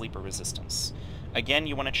serious sleeper resistance. Again,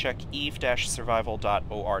 you want to check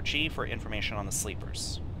eve-survival.org for information on the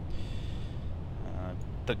sleepers.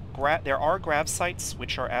 There are grav sites,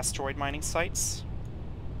 which are asteroid mining sites.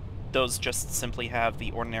 Those just simply have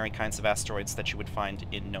the ordinary kinds of asteroids that you would find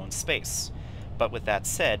in known space. But with that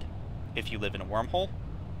said, if you live in a wormhole,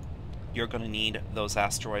 you're going to need those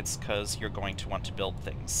asteroids because you're going to want to build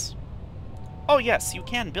things. Oh yes, you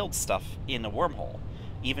can build stuff in a wormhole,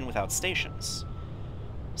 even without stations.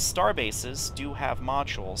 Starbases do have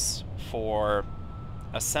modules for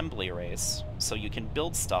assembly arrays, so you can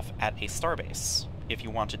build stuff at a starbase, if you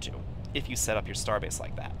wanted to, if you set up your starbase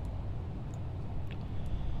like that.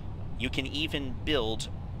 You can even build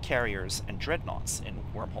carriers and dreadnoughts in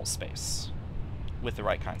wormhole space, with the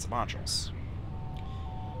right kinds of modules.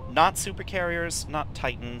 Not supercarriers, not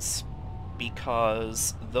titans,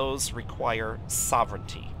 because those require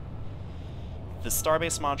sovereignty. The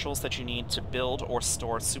starbase modules that you need to build or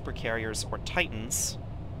store supercarriers or titans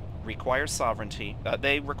require sovereignty.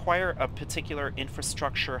 They require a particular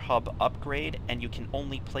infrastructure hub upgrade, and you can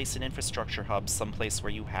only place an infrastructure hub someplace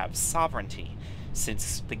where you have sovereignty.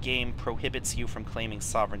 Since the game prohibits you from claiming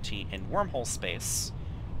sovereignty in wormhole space,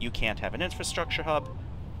 you can't have an infrastructure hub,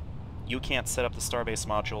 you can't set up the starbase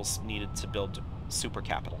modules needed to build super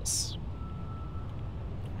capitals.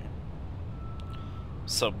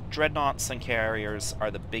 So dreadnoughts and carriers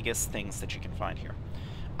are the biggest things that you can find here.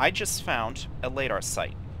 I just found a LADAR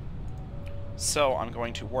site, so I'm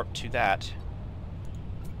going to warp to that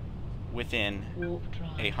within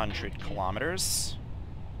 100 kilometers.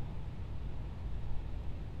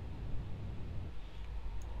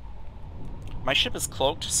 My ship is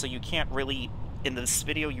cloaked, so you can't really, in this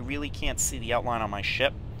video, you really can't see the outline on my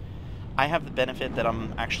ship. I have the benefit that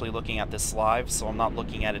I'm actually looking at this live, so I'm not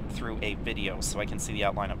looking at it through a video, so I can see the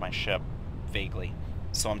outline of my ship vaguely.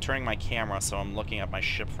 So I'm turning my camera so I'm looking at my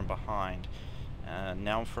ship from behind.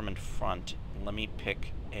 Now from in front, let me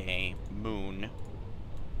pick a moon,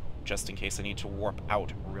 just in case I need to warp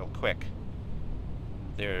out real quick.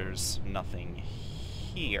 There's nothing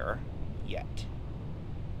here yet.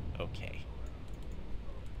 Okay.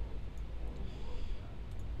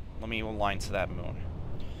 Let me align to that moon.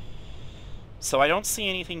 So I don't see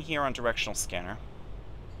anything here on directional scanner.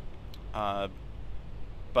 But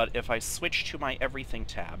if I switch to my everything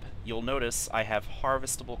tab, you'll notice I have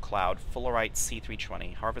harvestable cloud, fullerite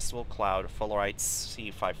C320, harvestable cloud, fullerite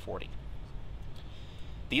C540.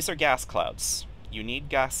 These are gas clouds. You need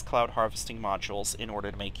gas cloud harvesting modules in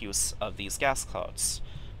order to make use of these gas clouds.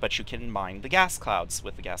 But you can mine the gas clouds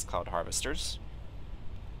with the gas cloud harvesters.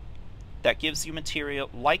 That gives you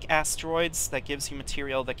material, like asteroids, that gives you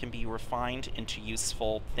material that can be refined into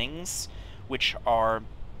useful things, which are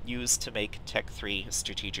used to make Tech 3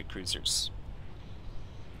 strategic cruisers.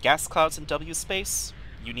 Gas clouds in W space,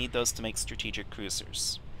 you need those to make strategic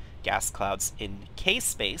cruisers. Gas clouds in K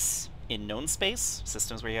space, in known space,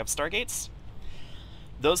 systems where you have stargates,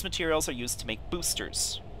 those materials are used to make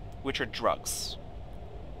boosters, which are drugs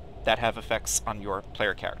that have effects on your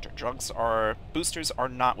player character. Boosters are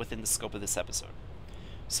not within the scope of this episode.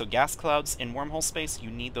 So gas clouds in wormhole space,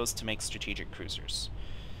 you need those to make strategic cruisers.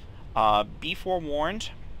 Be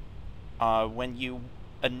forewarned, when you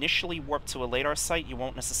initially warp to a LADAR site, you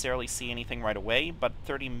won't necessarily see anything right away, but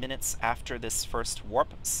 30 minutes after this first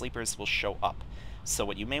warp, sleepers will show up. So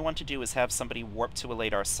what you may want to do is have somebody warp to a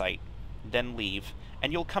LADAR site, then leave,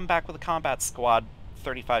 and you'll come back with a combat squad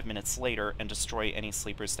 35 minutes later and destroy any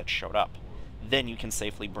sleepers that showed up. Then you can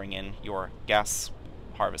safely bring in your gas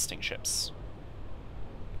harvesting ships.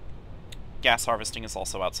 Gas harvesting is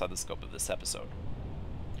also outside the scope of this episode.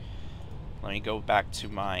 Let me go back to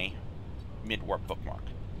my mid-warp bookmark.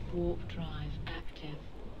 Warp drive active.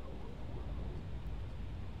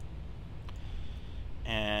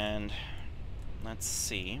 And let's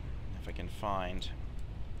see if I can find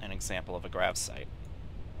an example of a grav site.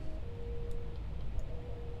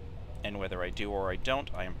 And whether I do or I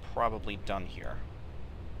don't, I am probably done here.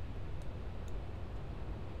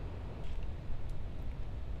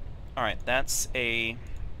 Alright, that's a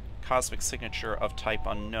cosmic signature of type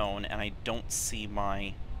unknown, and I don't see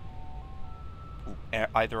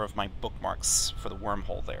either of my bookmarks for the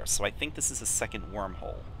wormhole there, so I think this is a second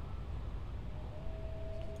wormhole.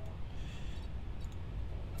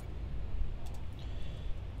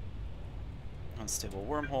 Unstable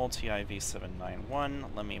wormhole,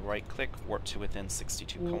 TIV791. Let me right-click, warp to within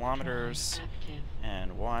 62 kilometers.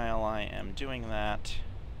 And while I am doing that,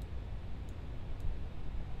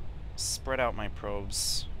 spread out my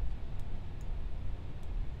probes.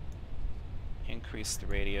 Increase the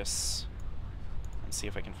radius. And see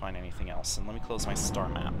if I can find anything else. And let me close my star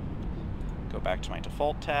map. Go back to my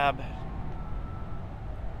default tab.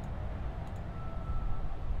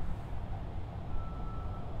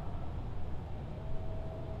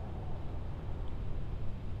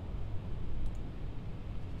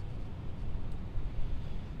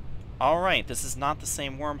 Alright, this is not the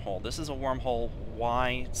same wormhole. This is a wormhole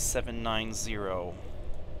Y790.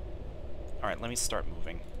 Alright, let me start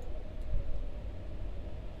moving.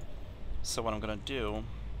 So what I'm going to do,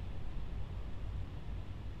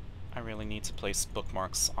 I really need to place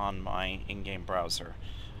bookmarks on my in-game browser.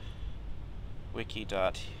 Wiki.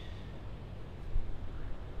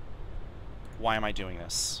 Why am I doing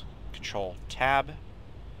this? Control Tab.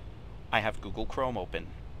 I have Google Chrome open.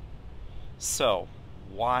 So,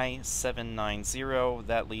 Y790,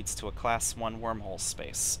 that leads to a Class 1 wormhole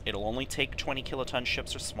space. It'll only take 20 kiloton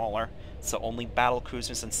ships or smaller, so only battle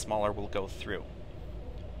cruisers and smaller will go through.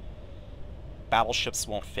 Battleships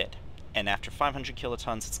won't fit. And after 500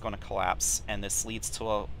 kilotons, it's going to collapse, and this leads to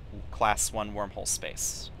a Class 1 wormhole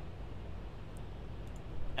space.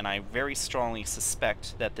 And I very strongly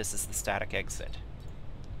suspect that this is the static exit.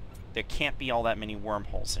 There can't be all that many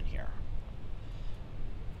wormholes in here.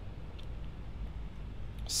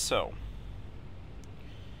 So,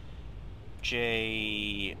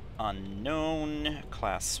 J unknown,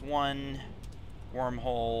 class 1,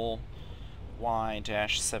 wormhole,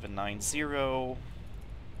 Y-790,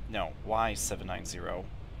 no, Y790,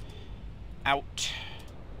 out,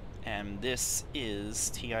 and this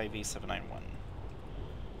is TIV791.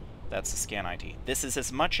 That's the scan ID. This is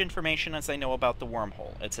as much information as I know about the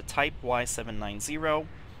wormhole. It's a type Y790,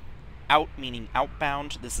 out meaning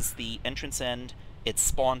outbound, this is the entrance end. It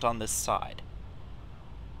spawned on this side.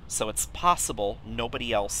 So it's possible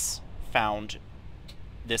nobody else found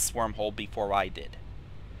this wormhole before I did.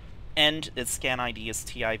 And its scan ID is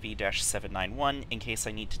TIV-791 in case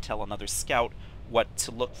I need to tell another scout what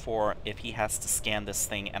to look for if he has to scan this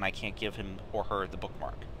thing and I can't give him or her the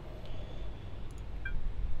bookmark.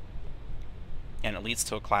 And it leads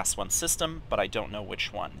to a class 1 system, but I don't know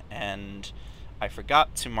which one. And I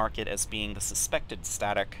forgot to mark it as being the suspected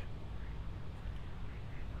static.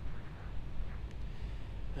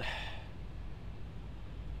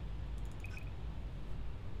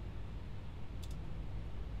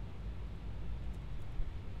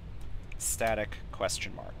 Static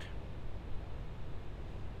question mark.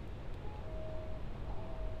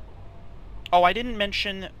 Oh, I didn't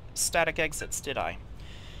mention static exits, did I?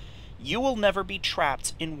 You will never be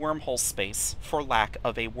trapped in wormhole space for lack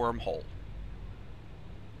of a wormhole.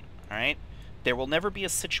 Alright? There will never be a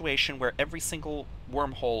situation where every single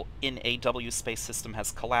wormhole in a W space system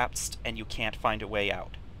has collapsed and you can't find a way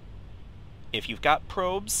out. If you've got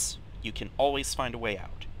probes, you can always find a way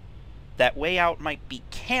out. That way out might be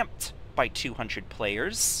camped by 200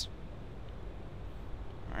 players.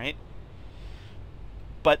 Alright?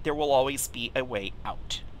 But there will always be a way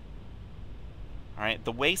out. Alright?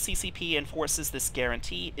 The way CCP enforces this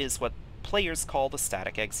guarantee is what players call the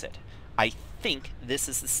static exit. I think this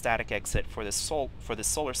is the static exit for this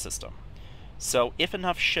solar system. So if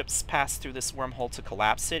enough ships pass through this wormhole to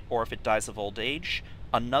collapse it, or if it dies of old age,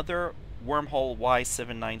 another wormhole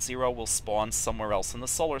Y790 will spawn somewhere else in the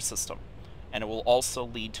solar system. And it will also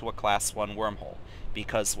lead to a class 1 wormhole,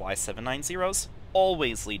 because Y790s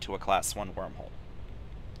always lead to a class 1 wormhole.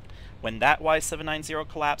 When that Y790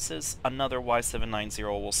 collapses, another Y790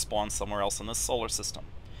 will spawn somewhere else in the solar system.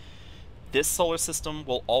 This solar system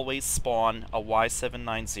will always spawn a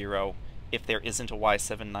Y790 if there isn't a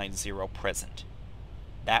Y790 present.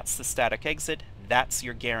 That's the static exit. That's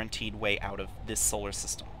your guaranteed way out of this solar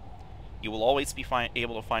system. You will always be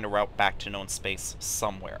able to find a route back to known space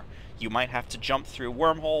somewhere. You might have to jump through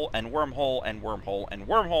wormhole and wormhole and wormhole and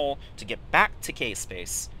wormhole to get back to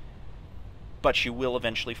K-space, but you will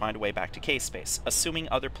eventually find a way back to K-space, assuming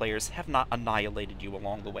other players have not annihilated you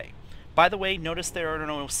along the way. By the way, notice there are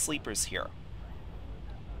no sleepers here.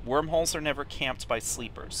 Wormholes are never camped by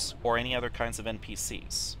sleepers, or any other kinds of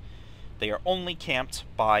NPCs. They are only camped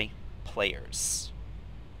by players.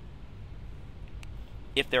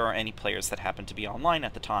 If there are any players that happen to be online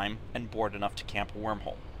at the time and bored enough to camp a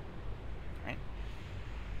wormhole. Right?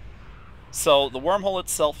 So the wormhole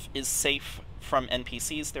itself is safe from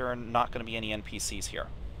NPCs. There are not going to be any NPCs here.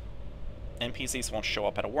 NPCs won't show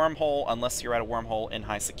up at a wormhole unless you're at a wormhole in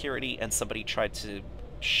high security and somebody tried to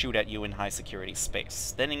shoot at you in high security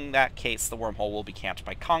space. Then in that case, the wormhole will be camped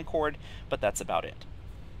by Concord, but that's about it.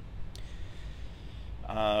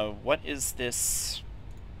 What is this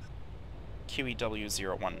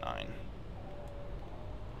QEW019?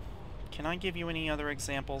 Can I give you any other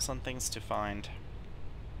examples on things to find?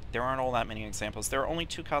 There aren't all that many examples. There are only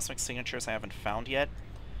 2 cosmic signatures I haven't found yet,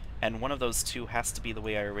 and one of those 2 has to be the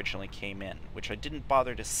way I originally came in, which I didn't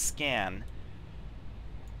bother to scan.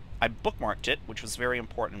 I bookmarked it, which was very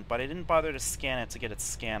important, but I didn't bother to scan it to get its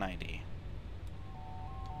scan ID.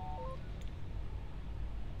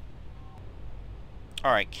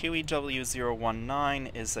 Alright,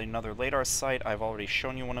 QEW019 is another LADAR site. I've already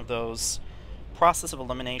shown you one of those. Process of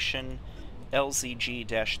elimination,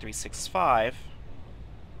 LZG-365.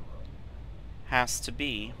 has to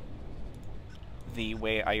be the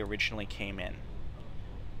way I originally came in.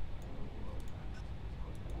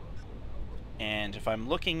 And if I'm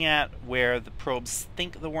looking at where the probes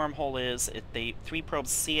think the wormhole is, if three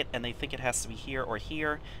probes see it and they think it has to be here or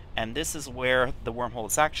here, and this is where the wormhole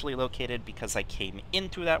is actually located because I came in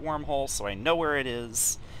through that wormhole, so I know where it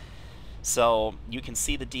is. So you can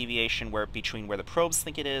see the deviation between where the probes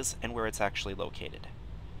think it is and where it's actually located.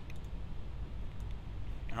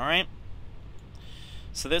 Alright?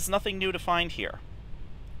 So there's nothing new to find here.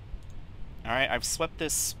 Alright, I've swept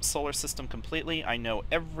this solar system completely. I know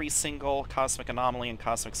every single cosmic anomaly and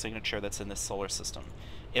cosmic signature that's in this solar system.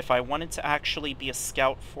 If I wanted to actually be a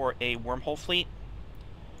scout for a wormhole fleet,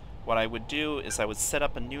 what I would do is I would set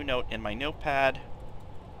up a new note in my notepad,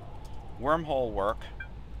 wormhole work,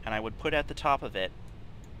 and I would put at the top of it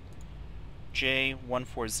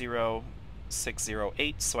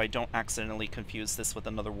J140608, so I don't accidentally confuse this with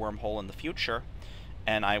another wormhole in the future.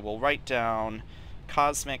 And I will write down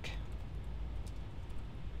cosmic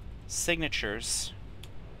signatures,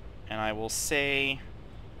 and I will say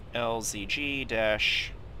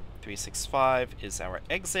LZG-365 is our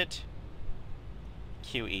exit,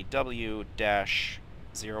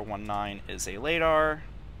 QEW-019 is a LADAR,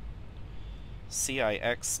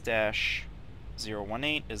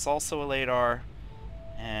 CIX-018 is also a LADAR,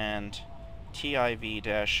 and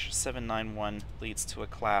TIV-791 leads to a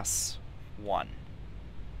Class 1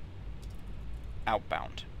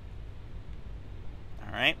 outbound.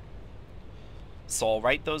 Alright? So I'll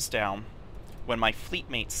write those down. When my fleet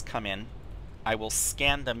mates come in, I will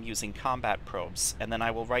scan them using combat probes, and then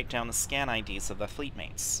I will write down the scan IDs of the fleet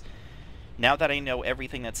mates. Now that I know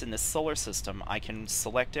everything that's in this solar system, I can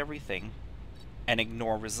select everything and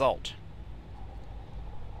ignore result.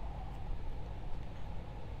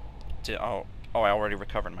 I already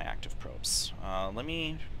recovered my active probes. Let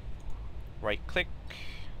me right-click.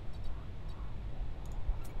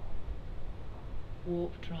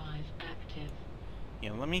 Warp drive active.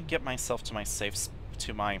 Yeah, let me get myself to my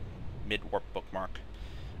my mid-warp bookmark.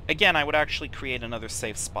 Again, I would actually create another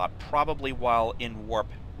safe spot, probably while in warp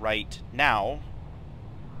right now,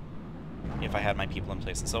 if I had my people and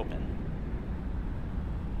places open.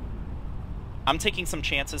 I'm taking some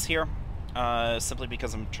chances here, simply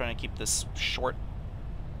because I'm trying to keep this short.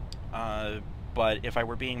 But if I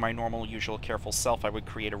were being my normal, usual, careful self, I would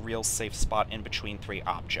create a real safe spot in between three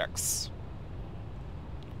objects.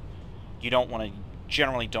 You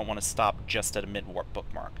generally don't want to stop just at a mid-warp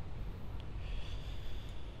bookmark.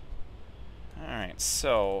 Alright,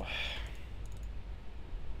 so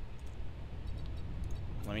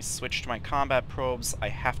let me switch to my combat probes. I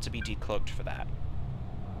have to be decloaked for that.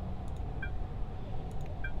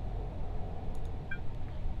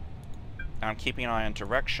 Now I'm keeping an eye on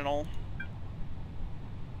directional.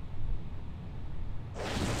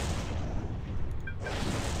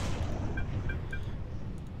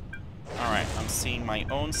 Alright, I'm seeing my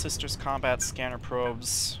own sister's combat scanner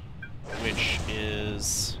probes, which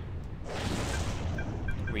is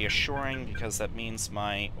reassuring because that means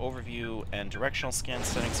my overview and directional scan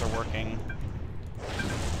settings are working.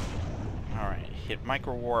 Alright, hit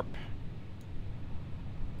micro warp,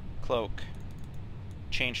 cloak,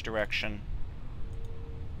 change direction,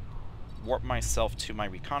 warp myself to my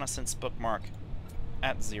reconnaissance bookmark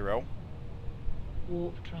at 0.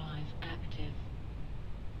 Warp drive active.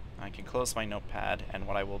 I can close my notepad, and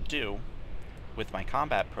what I will do with my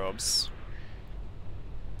combat probes,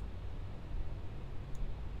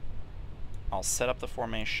 I'll set up the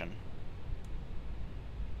formation.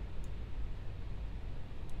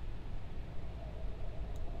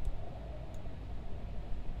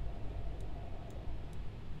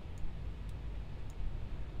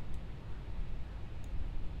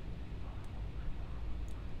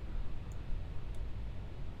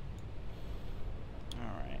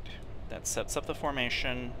 That sets up the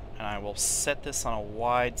formation, and I will set this on a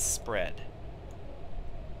wide spread.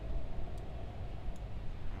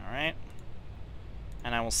 Alright.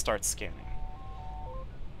 And I will start scanning.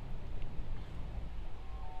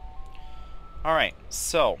 Alright,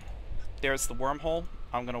 so there's the wormhole.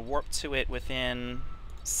 I'm going to warp to it within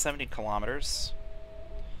 70 kilometers.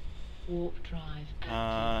 Warp drive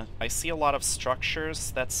active. I see a lot of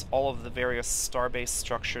structures. That's all of the various starbase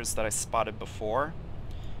structures that I spotted before.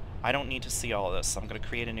 I don't need to see all of this. I'm going to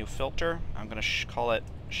create a new filter. I'm going to call it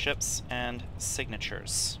Ships and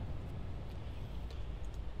Signatures.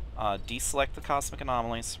 Deselect the cosmic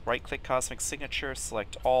anomalies, right-click cosmic signature,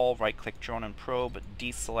 select all, right-click drone and probe,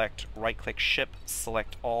 deselect, right-click ship,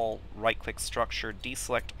 select all, right-click structure,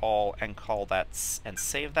 deselect all, and call that and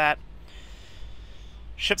save that.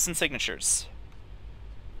 Ships and signatures.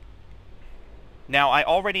 Now, I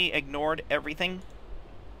already ignored everything.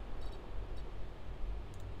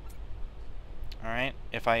 Alright,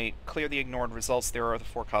 if I clear the ignored results, there are the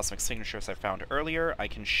 4 cosmic signatures I found earlier. I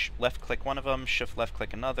can left-click one of them, shift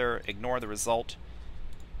left-click another, ignore the result,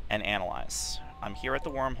 and analyze. I'm here at the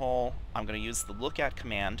wormhole. I'm going to use the look at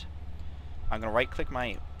command. I'm going to right-click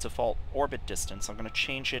my default orbit distance. I'm going to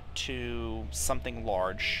change it to something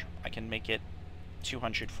large. I can make it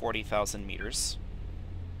 240,000 meters.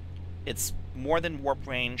 It's more than warp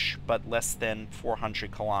range, but less than 400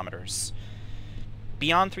 kilometers.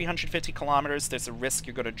 Beyond 350 kilometers, there's a risk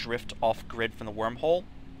you're going to drift off-grid from the wormhole,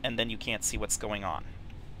 and then you can't see what's going on.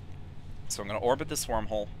 So I'm going to orbit this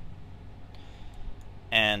wormhole,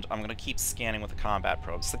 and I'm going to keep scanning with the combat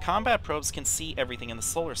probes. The combat probes can see everything in the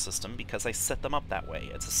solar system because I set them up that way.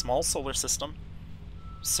 It's a small solar system,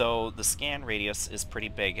 so the scan radius is pretty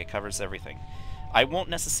big. It covers everything. I won't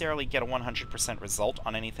necessarily get a 100% result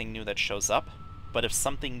on anything new that shows up, but if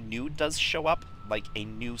something new does show up, like a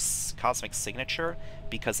new cosmic signature,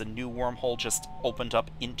 because a new wormhole just opened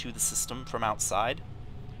up into the system from outside,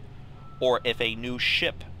 or if a new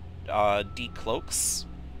ship decloaks,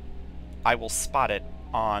 I will spot it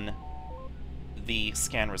on the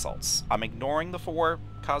scan results. I'm ignoring the 4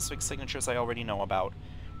 cosmic signatures I already know about.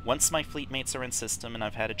 Once my fleet mates are in system and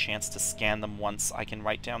I've had a chance to scan them once, I can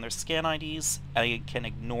write down their scan IDs, and I can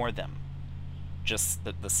ignore them. Just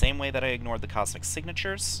the same way that I ignored the cosmic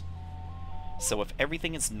signatures. So if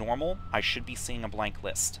everything is normal, I should be seeing a blank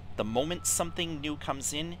list. The moment something new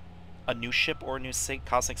comes in, a new ship or a new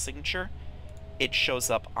cosmic signature, it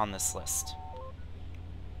shows up on this list.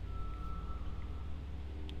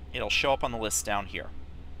 It'll show up on the list down here.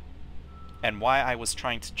 And why I was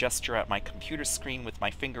trying to gesture at my computer screen with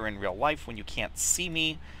my finger in real life when you can't see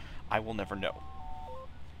me, I will never know.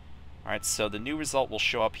 Alright, so the new result will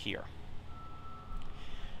show up here.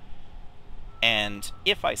 And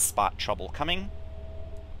if I spot trouble coming,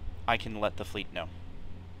 I can let the fleet know.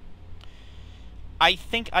 I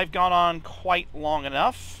think I've gone on quite long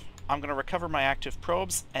enough. I'm going to recover my active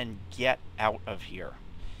probes and get out of here.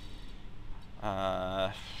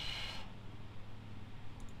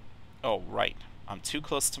 Oh, right. I'm too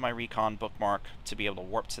close to my recon bookmark to be able to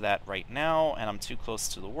warp to that right now, and I'm too close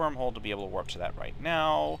to the wormhole to be able to warp to that right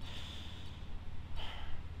now.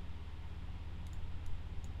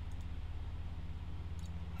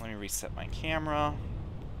 Let me reset my camera.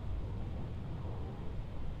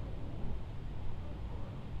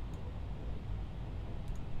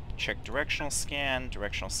 Check directional scan.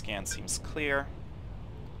 Directional scan seems clear.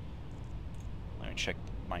 Let me check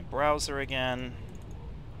my browser again.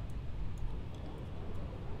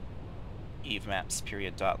 evemaps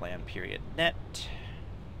period.land period net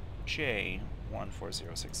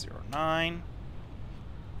J140609.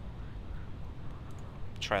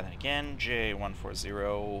 Try that again.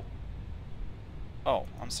 J140. Oh,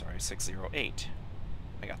 I'm sorry, 608.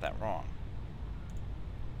 I got that wrong.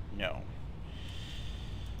 No.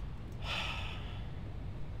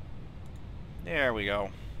 There we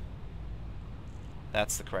go.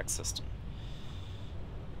 That's the correct system.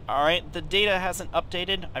 Alright, the data hasn't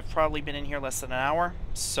updated. I've probably been in here less than an hour,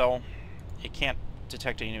 so it can't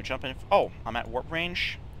detect any new jump in. Oh, I'm at warp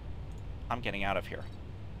range. I'm getting out of here.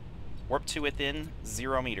 Warp to within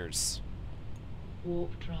 0 meters.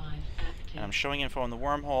 Warp drive active. And I'm showing info on the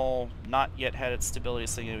wormhole. Not yet had its stability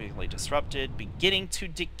significantly disrupted. Beginning to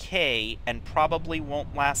decay and probably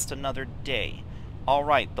won't last another day.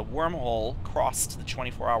 Alright, the wormhole crossed the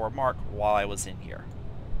 24-hour mark while I was in here.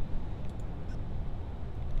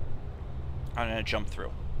 I'm going to jump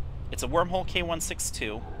through. It's a wormhole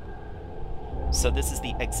K162, so this is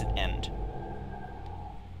the exit end.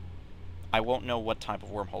 I won't know what type of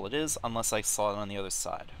wormhole it is unless I saw it on the other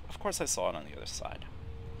side. Of course I saw it on the other side.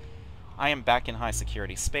 I am back in high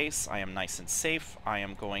security space. I am nice and safe. I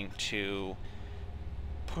am going to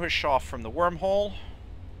push off from the wormhole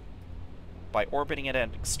by orbiting it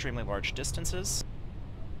at extremely large distances.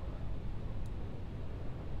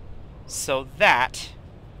 So that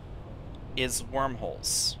is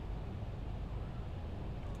Wormholes.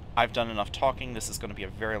 I've done enough talking. This is going to be a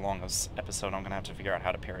very long episode. I'm going to have to figure out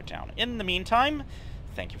how to pare it down. In the meantime,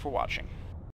 thank you for watching.